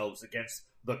themselves against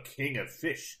the king of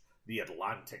fish, the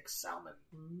Atlantic salmon.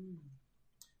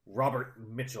 Robert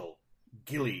Mitchell,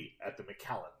 Gilly at the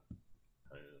Macallan.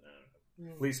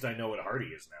 At least I know what Hardy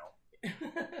is now.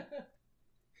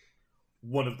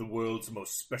 One of the world's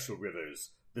most special rivers,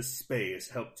 the Spey has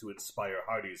helped to inspire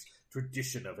Hardy's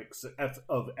tradition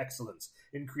of excellence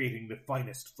in creating the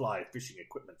finest fly fishing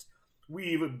equipment. We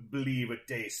even believe a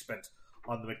day spent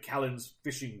on the Macallan's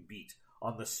fishing beat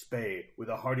on the Spey with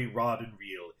a Hardy rod and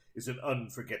reel is an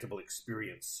unforgettable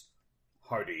experience.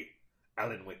 Hardy,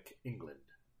 Allenwick, England.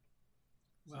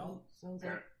 Well, sounds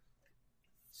like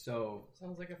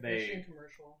a they fishing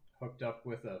commercial. hooked up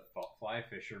with a fly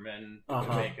fisherman to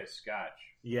Uh-huh. make a scotch.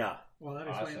 Yeah. well, that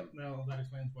Awesome.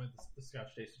 explains why the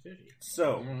scotch tastes fishy.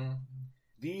 So, Mhm.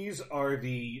 these are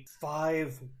the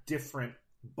 5 different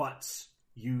butts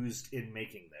used in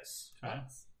making this. Okay.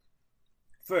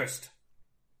 First,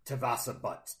 Tavasa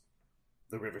Butt,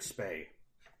 the River Spey.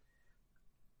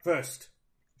 First,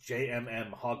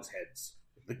 JMM Hogsheads,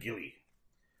 the Gilly.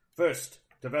 First,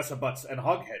 Tavasa Butts and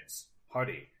Hogheads,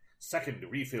 Hardy. Second,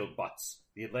 Refilled Butts,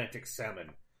 the Atlantic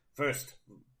Salmon. First,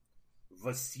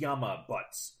 Vasyama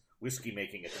Butts, whiskey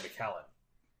making at the Macallan.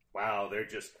 Wow, they're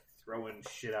just throwing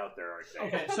shit out there, aren't they?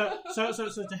 Okay,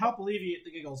 so to help alleviate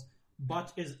the giggles,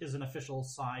 butt is an official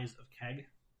size of keg.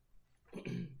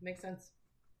 Makes sense.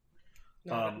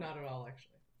 Not Um, at all,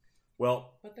 actually.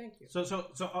 Well, But thank you. So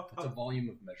It's a volume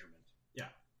of measurement.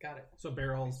 Got it. so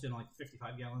barrels, like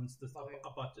 55 gallons. This Oh, yeah.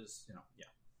 a butt is, yeah.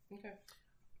 Okay.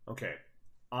 okay.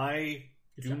 I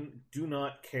Good job. do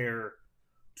not care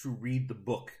to read the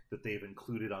book that they've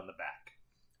included on the back.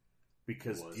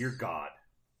 Because, Was- dear God.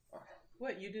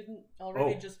 What, you didn't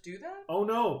already Oh. just do that? Oh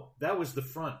no, that was the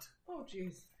front. Oh,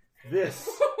 jeez. This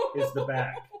is the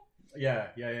back.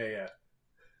 Yeah.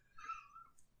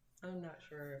 I'm not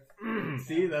sure.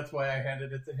 See, that's why I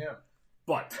handed it to him.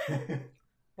 But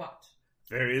But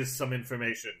there is some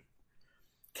information.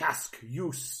 Cask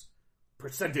use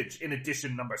percentage in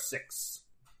edition number 6.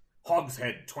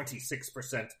 Hogshead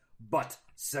 26%, butt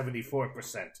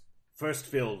 74%. First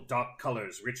fill, dark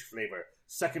colors, rich flavor.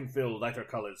 Second fill, lighter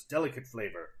colors, delicate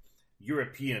flavor.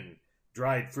 European,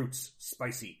 dried fruits,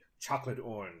 spicy, chocolate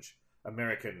orange.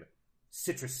 American,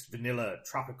 citrus, vanilla,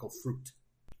 tropical fruit.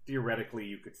 Theoretically,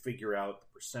 you could figure out the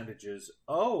percentages.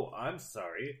 Oh, I'm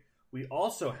sorry. We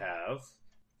also have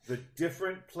the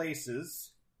different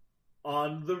places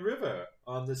on the river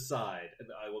on the side. And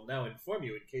I will now inform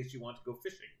you in case you want to go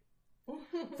fishing.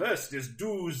 First is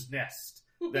Dew's Nest,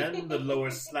 then the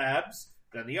lower slabs,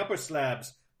 then the upper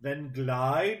slabs, then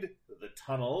Glide, the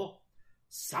tunnel,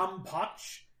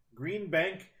 Sampach, Green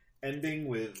Bank, ending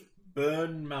with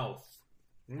Burn Mouth.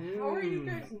 how are you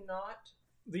guys not?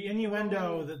 The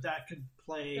innuendo that could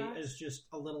play That's- is just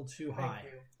a little too Thank high.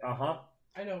 you. Uh-huh.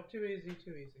 I know, too easy,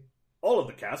 too easy. All of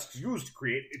the casks used to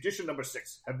create edition number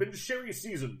 6 have been sherry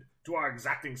seasoned to our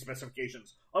exacting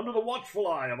specifications under the watchful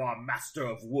eye of our master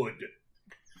of wood.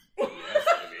 Yes,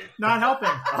 baby. Not helping.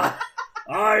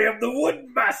 I am the wood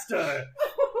master!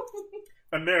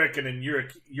 American and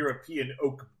European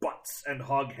oak butts and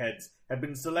hogheads have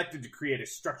been selected to create a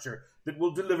structure that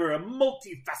will deliver a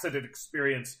multifaceted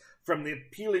experience from the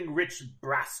appealing, rich,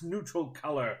 brass natural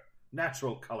color.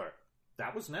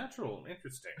 That was natural.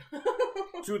 Interesting.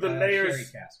 To the Sherry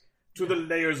layers, cask. to the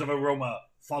layers of aroma,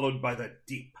 followed by the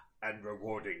deep and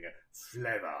rewarding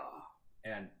flavor.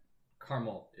 And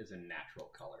caramel is a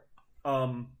natural color.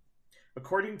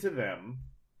 According to them,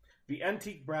 the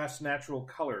antique brass natural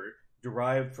color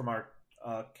derived from our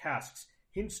casks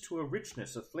hints to a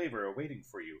richness of flavor awaiting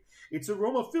for you. Its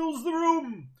aroma fills the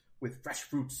room with fresh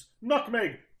fruits,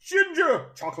 nutmeg, ginger,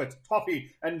 chocolate,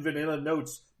 toffee, and vanilla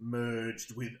notes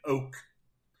merged with oak.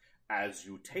 As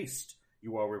you taste,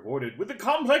 you are rewarded with the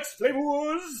complex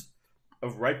flavors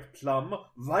of ripe plum,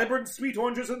 vibrant sweet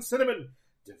oranges, and cinnamon,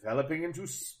 developing into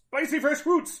spicy fresh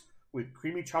fruits with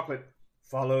creamy chocolate,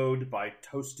 followed by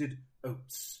toasted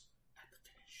oats at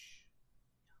the finish.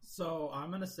 So I'm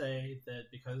going to say that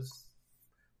because...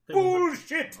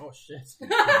 Bullshit! Oh, shit.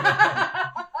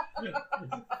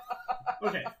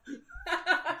 Okay.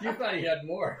 You thought he had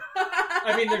more.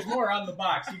 I mean, there's more on the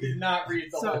box. You did not read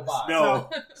the whole box. No.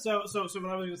 So what I was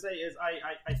going to say is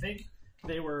I think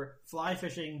they were fly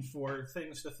fishing for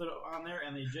things to throw on there,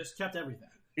 and they just kept everything.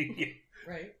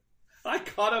 Right? I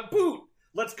caught a boot.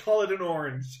 Let's call it an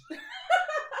orange.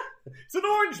 It's an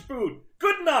orange boot.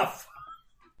 Good enough.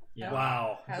 Yeah.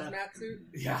 Wow. Hazmat suit?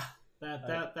 Yeah.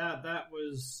 That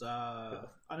was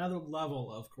another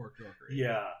level of cork jokery.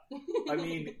 Yeah. I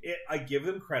mean, I give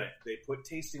them credit. They put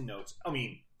tasting notes. I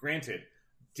mean, granted,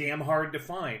 damn hard to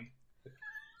find.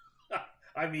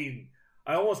 I mean,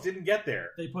 I almost didn't get there.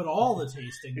 They put all the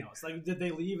tasting notes. Like, did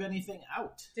they leave anything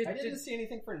out? I didn't see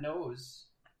anything for nose.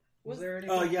 Was there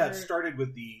anything? Oh, yeah, it for... started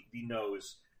with the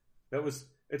nose.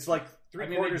 It's like I mean,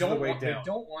 three-quarters of the way they down.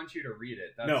 don't want you to read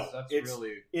it. That's, No, that's it's-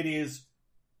 really... It is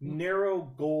narrow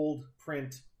gold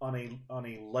print on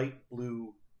a light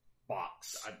blue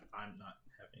box. I'm not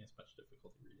having as much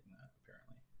difficulty reading that,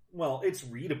 apparently. Well, it's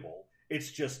readable.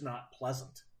 It's just not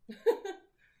pleasant.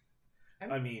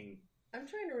 I mean, I'm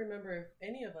trying to remember if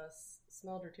any of us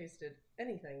smelled or tasted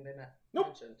anything they Nope.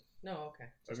 mentioned. No, okay.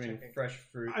 I Just mean, checking. fresh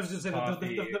fruit. I was just saying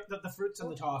coffee. the fruits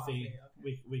and the toffee.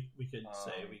 Okay. We could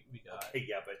say we got. Okay,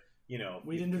 yeah, but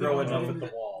We you didn't do throw the enough we at didn't the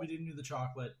do wall. We didn't do the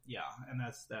chocolate. Yeah, and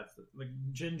that's like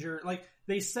ginger. Like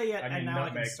they say it, I mean, and now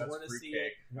nutmeg, I can sort of that's see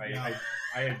it. fruitcake.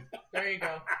 I had There you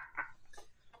go.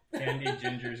 candied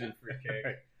gingers and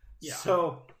fruitcake. Yeah.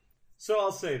 So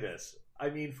I'll say this. I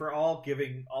mean, for all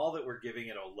that we're giving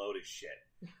it a load of shit.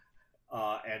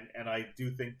 And I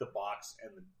do think the box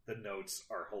and the notes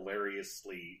are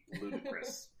hilariously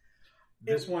ludicrous.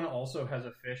 This one also has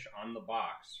a fish on the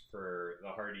box for the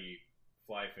hardy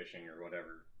fly fishing or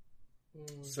whatever.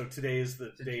 So today is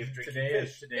the day of drinking Today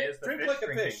fish. is the Drink fish like a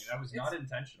drinking. fish. That was not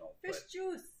intentional. Fish but,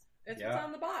 juice. It's Yeah. what's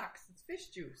on the box. It's fish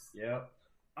juice. Yep.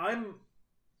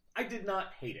 I did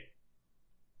not hate it.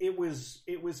 It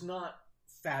was not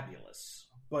fabulous,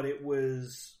 but it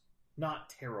was not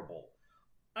terrible.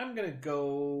 I'm gonna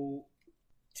go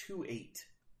 2.8.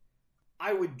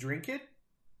 I would drink it,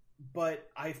 but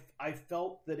I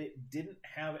felt that it didn't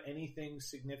have anything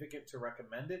significant to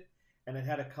recommend it, and it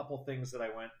had a couple things that I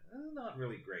went, not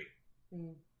really great.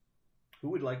 Mm. Who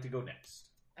would like to go next?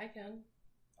 I can.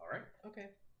 All right. Okay.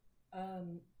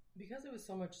 Because it was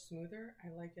so much smoother, I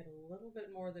like it a little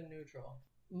bit more than neutral.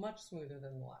 Much smoother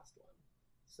than the last one.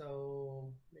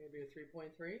 So maybe a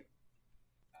 3.3.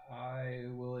 I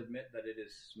will admit that it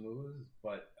is smooth,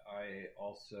 but I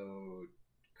also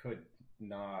could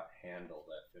not handle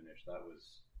that finish. That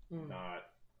was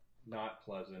not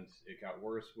pleasant. It got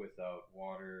worse without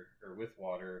water or with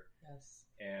water. Yes.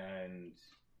 And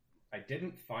I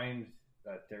didn't find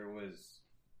that there was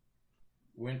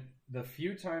when the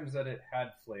few times that it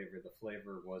had flavor, the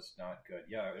flavor was not good.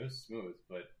 Yeah, it was smooth,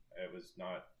 but it was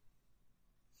not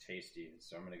tasty.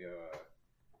 So I'm gonna go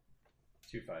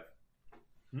 2.5.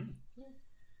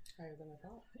 Higher than I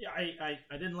thought. Yeah,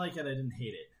 I didn't like it. I didn't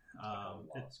hate it.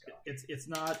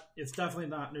 It's definitely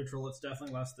not neutral. It's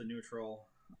definitely less than neutral.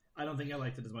 I don't think I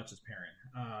liked it as much as Perrin.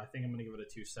 I think I'm going to give it a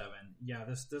 2.7. Yeah,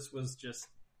 this was just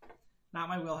not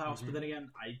my wheelhouse. Mm-hmm. But then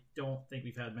again, I don't think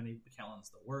we've had many Macallans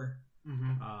that were.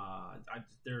 Mm-hmm.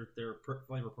 Their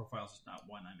flavor profile is just not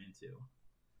one I'm into.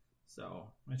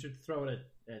 So I should throw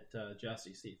it at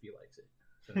Jesse, see if he likes it.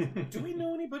 Do we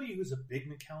know anybody who's a big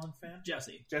Macallan fan?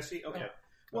 Jesse. Jesse? Okay.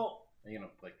 Well, Are you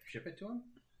gonna like ship it to him?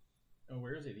 Oh,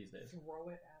 where is he these days? Throw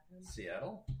it at him.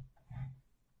 Seattle?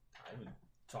 I haven't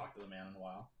talked to the man in a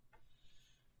while.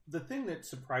 the thing that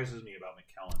surprises me about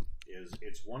Macallan is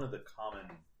it's one of the common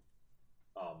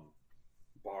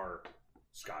bar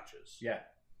scotches. Yeah.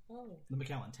 Oh. The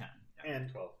Macallan 10. Yeah.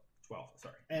 And 12,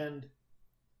 sorry. And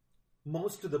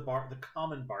most of the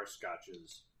common bar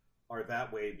scotches are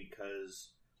that way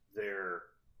because they're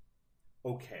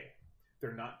okay.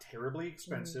 They're not terribly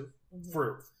expensive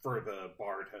for the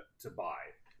bar to buy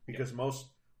because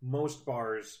most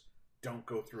bars don't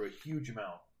go through a huge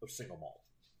amount of single malt.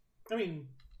 I mean,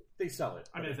 they sell it.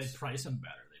 I mean, if they price them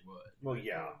better, they would. Well,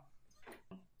 yeah.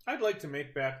 I'd like to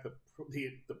make back the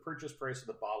purchase price of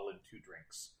the bottle in 2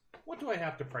 drinks. What do I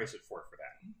have to price it for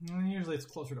that? Well, usually it's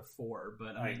closer to 4,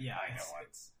 but I know I'm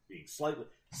being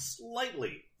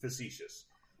slightly facetious.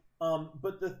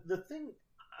 But the thing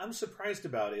I'm surprised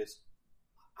about is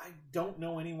I don't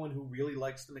know anyone who really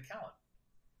likes the Macallan.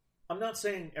 I'm not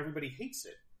saying everybody hates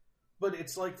it, but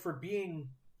it's like for being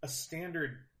a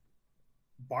standard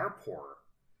bar pourer,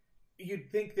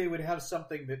 you'd think they would have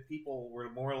something that people were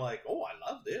more like, "Oh,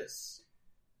 I love this."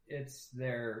 It's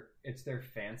their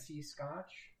fancy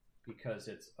scotch because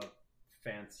it's a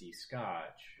fancy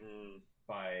scotch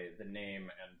by the name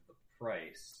and the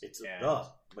price. It's the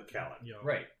Macallan.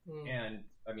 Right. And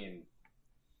I mean,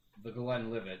 the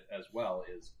Glenlivet as well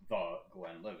is the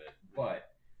Glenlivet, but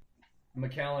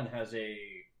Macallan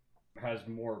has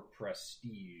more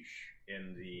prestige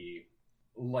in the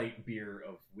light beer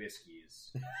of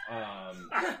whiskeys.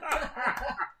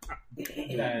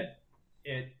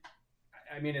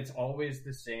 It's always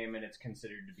the same, and it's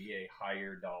considered to be a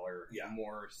higher dollar,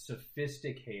 more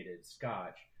sophisticated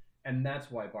scotch, and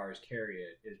that's why bars carry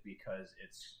it, is because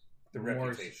it's the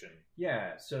reputation.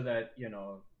 Yeah, so that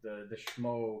the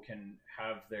schmo can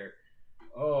have their,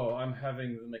 I'm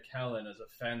having the Macallan as a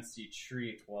fancy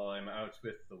treat while I'm out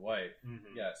with the wife.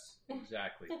 Mm-hmm. Yes,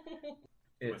 exactly.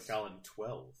 It's Macallan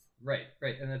 12. Right,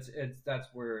 and that's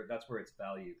where its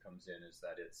value comes in, is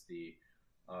that it's the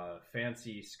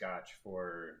fancy scotch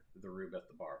for the rube at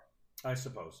the bar. I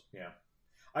suppose, yeah.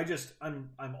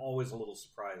 I'm always a little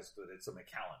surprised that it's a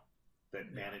Macallan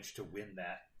that managed to win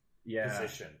that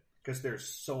position, because there's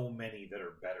so many that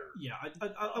are better. Yeah,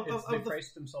 they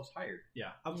priced themselves higher.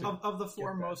 Yeah, of the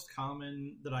 4 most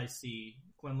common that I see,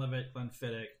 Glenlivet,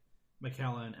 Glenfiddich,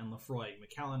 Macallan, and Lefroy.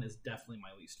 Macallan is definitely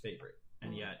my least favorite,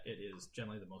 and yet it is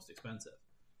generally the most expensive.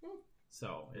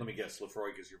 So let me guess,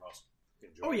 Lefroy is your most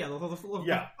enjoyable. Oh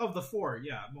of the four,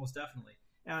 yeah, most definitely,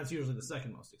 and it's usually the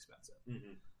second most expensive.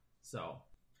 Mm-hmm. So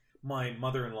my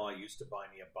mother-in-law used to buy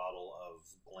me a bottle of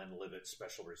Glenlivet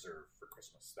Special Reserve for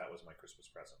Christmas. That was my Christmas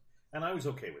present, and I was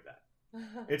okay with that.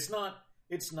 It's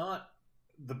not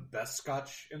the best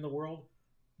scotch in the world,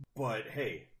 but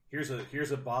hey, here's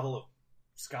a bottle of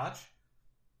scotch.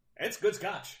 It's good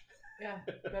scotch. Yeah,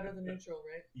 better than neutral,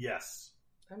 right? Yes.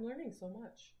 I'm learning so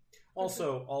much.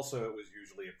 Also, it was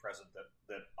usually a present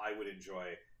that I would enjoy,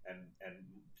 and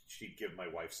she'd give my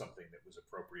wife something that was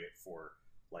appropriate for,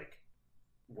 like,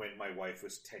 when my wife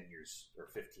was 10 years or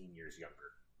 15 years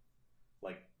younger.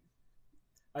 Like,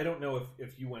 I don't know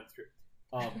if you went through...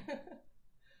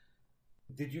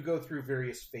 did you go through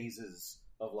various phases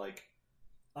of, like,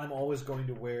 I'm always going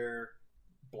to wear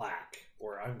black,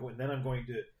 or I'm going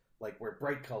to, like, wear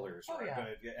bright colors, or yeah.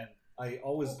 and I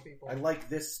like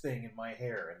this thing in my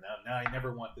hair, and now I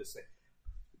never want this thing.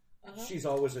 Uh-huh. She's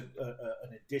always an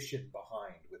addition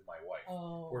behind with my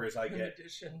wife, whereas I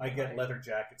get leather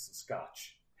jackets and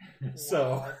scotch.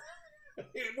 So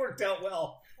it worked out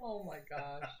well. Oh my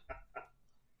gosh!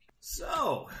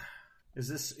 So is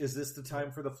this the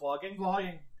time for the flogging?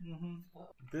 Flogging. Mm-hmm.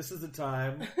 This is the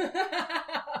time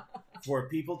for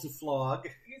people to flog.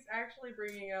 He's actually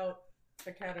bringing out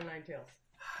the cat o' nine tails.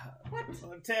 What?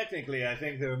 Well, technically, I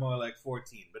think there were more like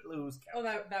 14, but lose count.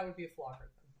 Oh, that would be a flogger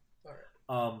then.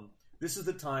 All right. This is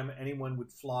the time anyone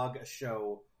would flog a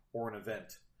show or an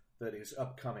event that is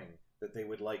upcoming that they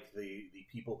would like the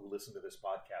people who listen to this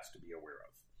podcast to be aware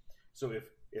of. So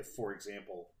if for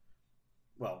example,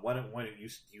 well, why don't you,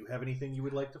 do you have anything you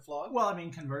would like to flog? Well, I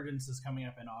mean, Convergence is coming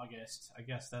up in August. I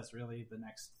guess that's really the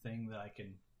next thing that I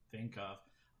can think of.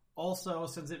 Also,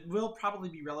 since it will probably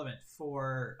be relevant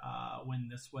for when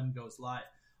this one goes live,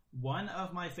 one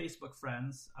of my Facebook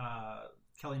friends,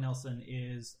 Kelly Nelson,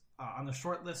 is on the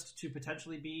short list to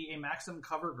potentially be a Maxim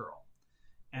cover girl.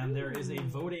 And there is a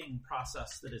voting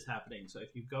process that is happening. So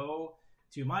if you go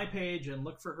to my page and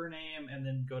look for her name and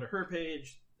then go to her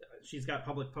page, she's got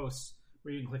public posts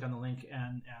where you can click on the link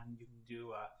and you can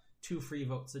do 2 free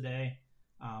votes a day.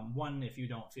 One if you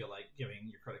don't feel like giving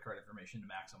your credit card information to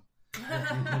Maxim.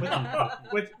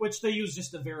 which they use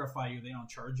just to verify you. They don't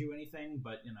charge you anything,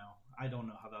 but I don't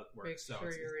know how that works. Make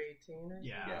sure you're 18 or something.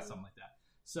 Yeah, something like that.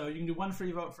 So you can do 1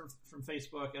 free vote from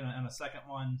Facebook and a second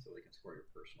one, so they can score your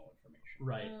personal information.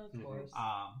 Right. Of course.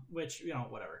 Which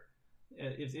whatever.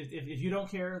 If you don't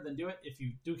care, then do it. If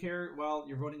you do care, well,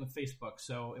 you're voting with Facebook,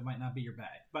 so it might not be your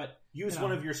bag. But use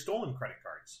one of your stolen credit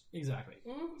cards. Exactly.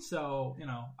 Mm-hmm. So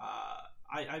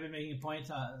I've been making a point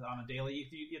on a daily.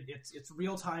 It's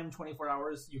real time, 24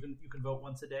 hours. You can vote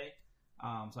once a day.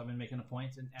 So I've been making a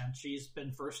point, and she's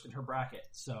been first in her bracket,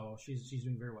 so she's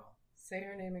doing very well. Say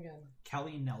her name again.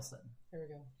 Kelly Nelson. There we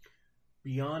go.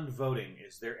 Beyond voting,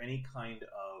 is there any kind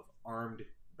of armed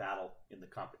battle in the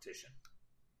competition?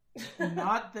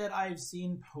 Not that I've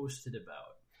seen posted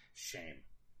about. Shame.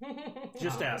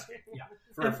 Just asking. Yeah.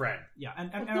 For a friend. Yeah.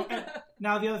 And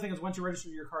now the other thing is, once you register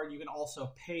your card, you can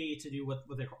also pay to do what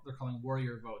they're calling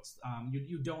warrior votes.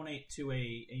 You donate to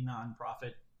a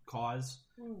non-profit cause,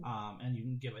 and you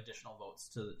can give additional votes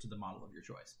to the model of your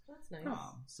choice. That's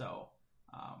nice.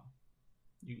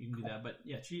 You can do that. But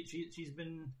yeah, she's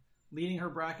been leading her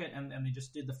bracket, and they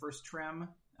just did the first trim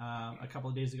a couple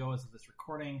of days ago as of this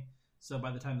recording. So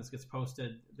by the time this gets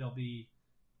posted, they'll be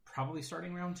probably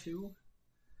starting round 2,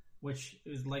 which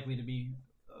is likely to be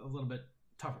a little bit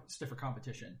tougher, stiffer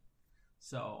competition.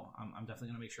 So I'm definitely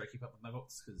going to make sure I keep up with my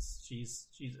votes because she's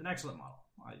an excellent model.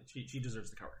 She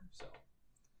deserves the cover. So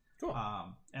cool.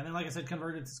 And then, like I said,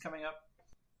 Convergence is coming up.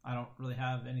 I don't really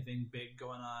have anything big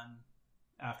going on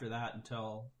after that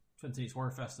until Twin Cities Horror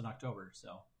Fest in October.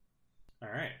 So. All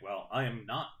right. Well, I am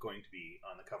not going to be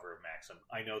on the cover of Maxim.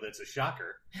 I know that's a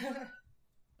shocker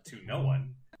to no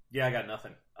one. Yeah, I got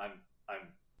nothing.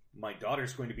 My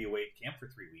daughter's going to be away at camp for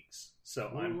 3 weeks, so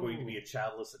I'm going to be a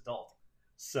childless adult.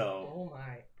 So, oh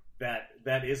my,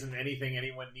 that isn't anything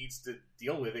anyone needs to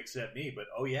deal with except me. But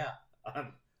oh yeah,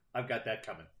 I've got that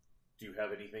coming. Do you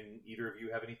have anything? Either of you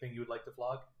have anything you would like to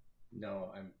flog?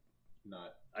 No, I'm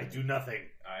not. I do nothing.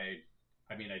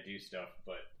 I mean, I do stuff,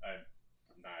 but I'm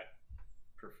not.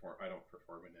 I don't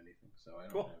perform in anything, so I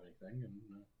don't have anything.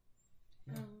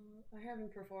 And I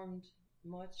haven't performed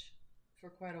much for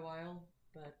quite a while,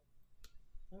 but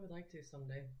I would like to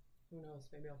someday. Who knows?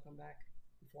 Maybe I'll come back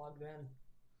and vlog then.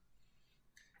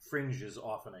 Fringe is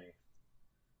often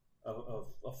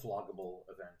a floggable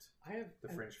event. I have the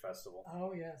Fringe Festival.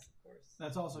 Oh yes, of course.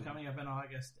 That's also coming up in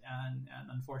August, and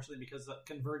unfortunately, because the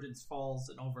Convergence falls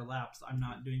and overlaps, I'm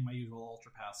not doing my usual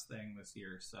Ultra Pass thing this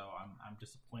year, so I'm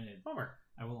disappointed. Bummer.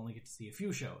 I will only get to see a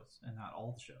few shows and not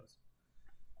all the shows.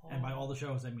 Oh. And by all the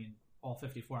shows, I mean all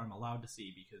 54 I'm allowed to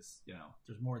see, because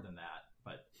there's more than that.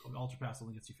 But Ultra Pass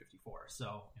only gets you 54,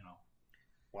 so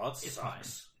well, it it's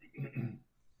sucks. fine.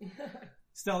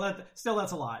 Still,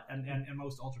 that's a lot, and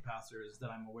most Ultra Passers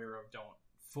that I'm aware of don't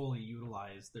fully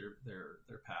utilize their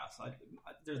pass.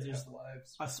 There's just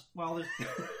lives.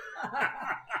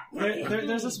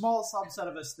 there's a small subset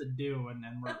of us that do, and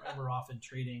we're often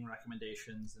trading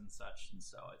recommendations and such, and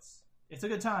so it's a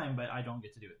good time, but I don't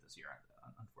get to do it this year,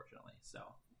 unfortunately. So.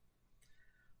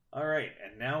 All right,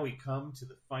 and now we come to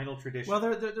the final tradition. Well,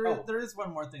 there is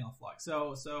one more thing I'll flag.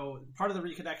 So part of the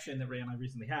reconnection that Ray and I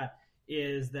recently had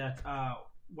is that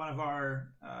one of our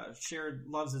shared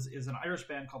loves is an Irish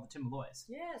band called the Tim Malloys.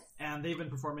 Yes. And they've been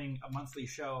performing a monthly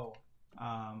show.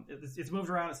 It's moved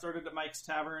around. It started at Mike's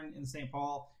Tavern in St.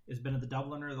 Paul. It's been at the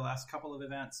Dubliner the last couple of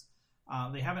events.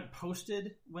 They haven't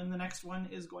posted when the next one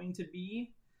is going to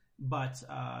be. But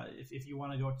if you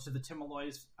want to go to the Tim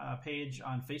Malloys page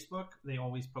on Facebook, they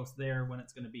always post there when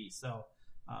it's going to be. So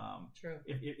True.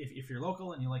 If you're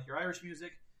local and you like your Irish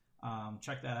music,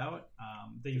 check that out.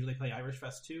 They usually play Irish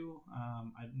Fest too.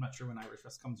 I'm not sure when Irish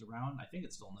Fest comes around. I think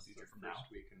it's still in the future from now.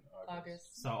 First week in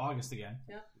August. So August again.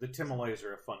 Yeah. The Tim Malloys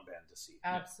are a fun band to see.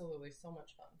 Absolutely. So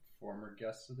much fun. Former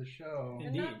guests of the show.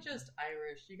 And not just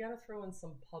Irish. You got to throw in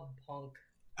some pub punk.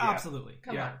 Yeah. Absolutely.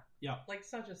 Come on. Yeah. Like,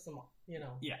 it's not just some,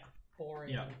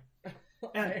 boring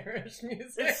And Irish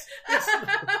music.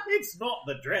 It's not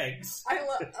the Dregs.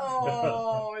 It's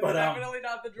definitely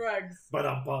not the Dregs. But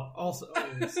also,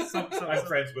 I'm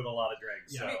friends with a lot of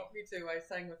Dregs. Yeah. So. Me too. I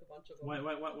sang with a bunch of them.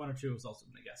 One or two has also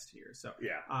been a guest here. So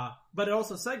yeah. But it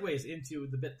also segues into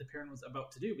the bit that Perrin was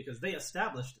about to do, because they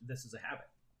established this as a habit.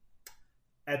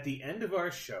 At the end of our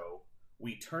show,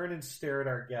 we turn and stare at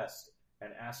our guest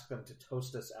and ask them to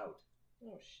toast us out.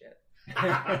 Oh, shit.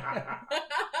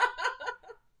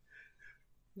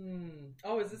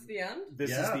 Oh, is this the end? This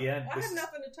is the end. I have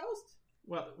nothing to toast.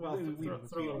 Well, we throw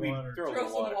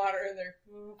some water in there.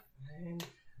 Fine.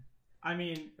 I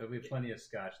mean, there'll be plenty of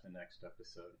scotch the next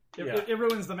episode. It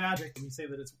ruins the magic when you say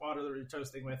that it's water that you're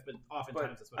toasting with, but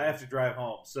oftentimes it's what I have to drive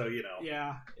home, so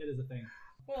Yeah, it is a thing.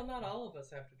 Well, not all of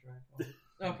us have to drive home.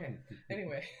 Okay.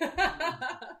 Anyway.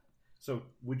 So,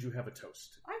 would you have a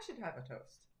toast? I should have a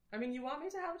toast. I mean, you want me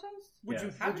to have a toast? Would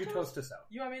you toast us out?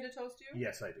 You want me to toast you?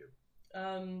 Yes, I do.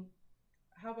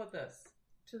 How about this?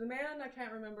 To the man, I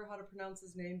can't remember how to pronounce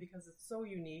his name because it's so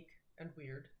unique and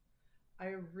weird.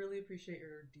 I really appreciate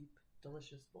your deep,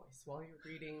 delicious voice while you're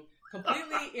reading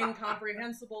completely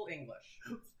incomprehensible English.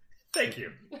 Thank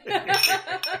you.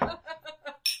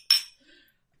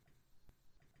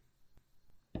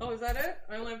 Oh, is that it?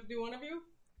 I only have to do one of you?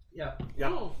 Yeah.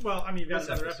 Oh. Well, I mean, you've got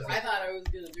another episode. I thought I was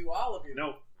going to do all of you.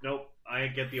 Nope. I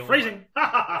get the only Phrasing!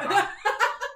 one.